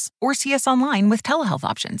essentials. Or see us online with telehealth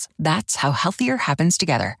options. That's how healthier happens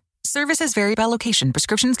together. Services vary by location.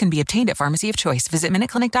 Prescriptions can be obtained at pharmacy of choice. Visit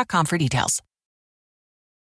MinuteClinic.com for details.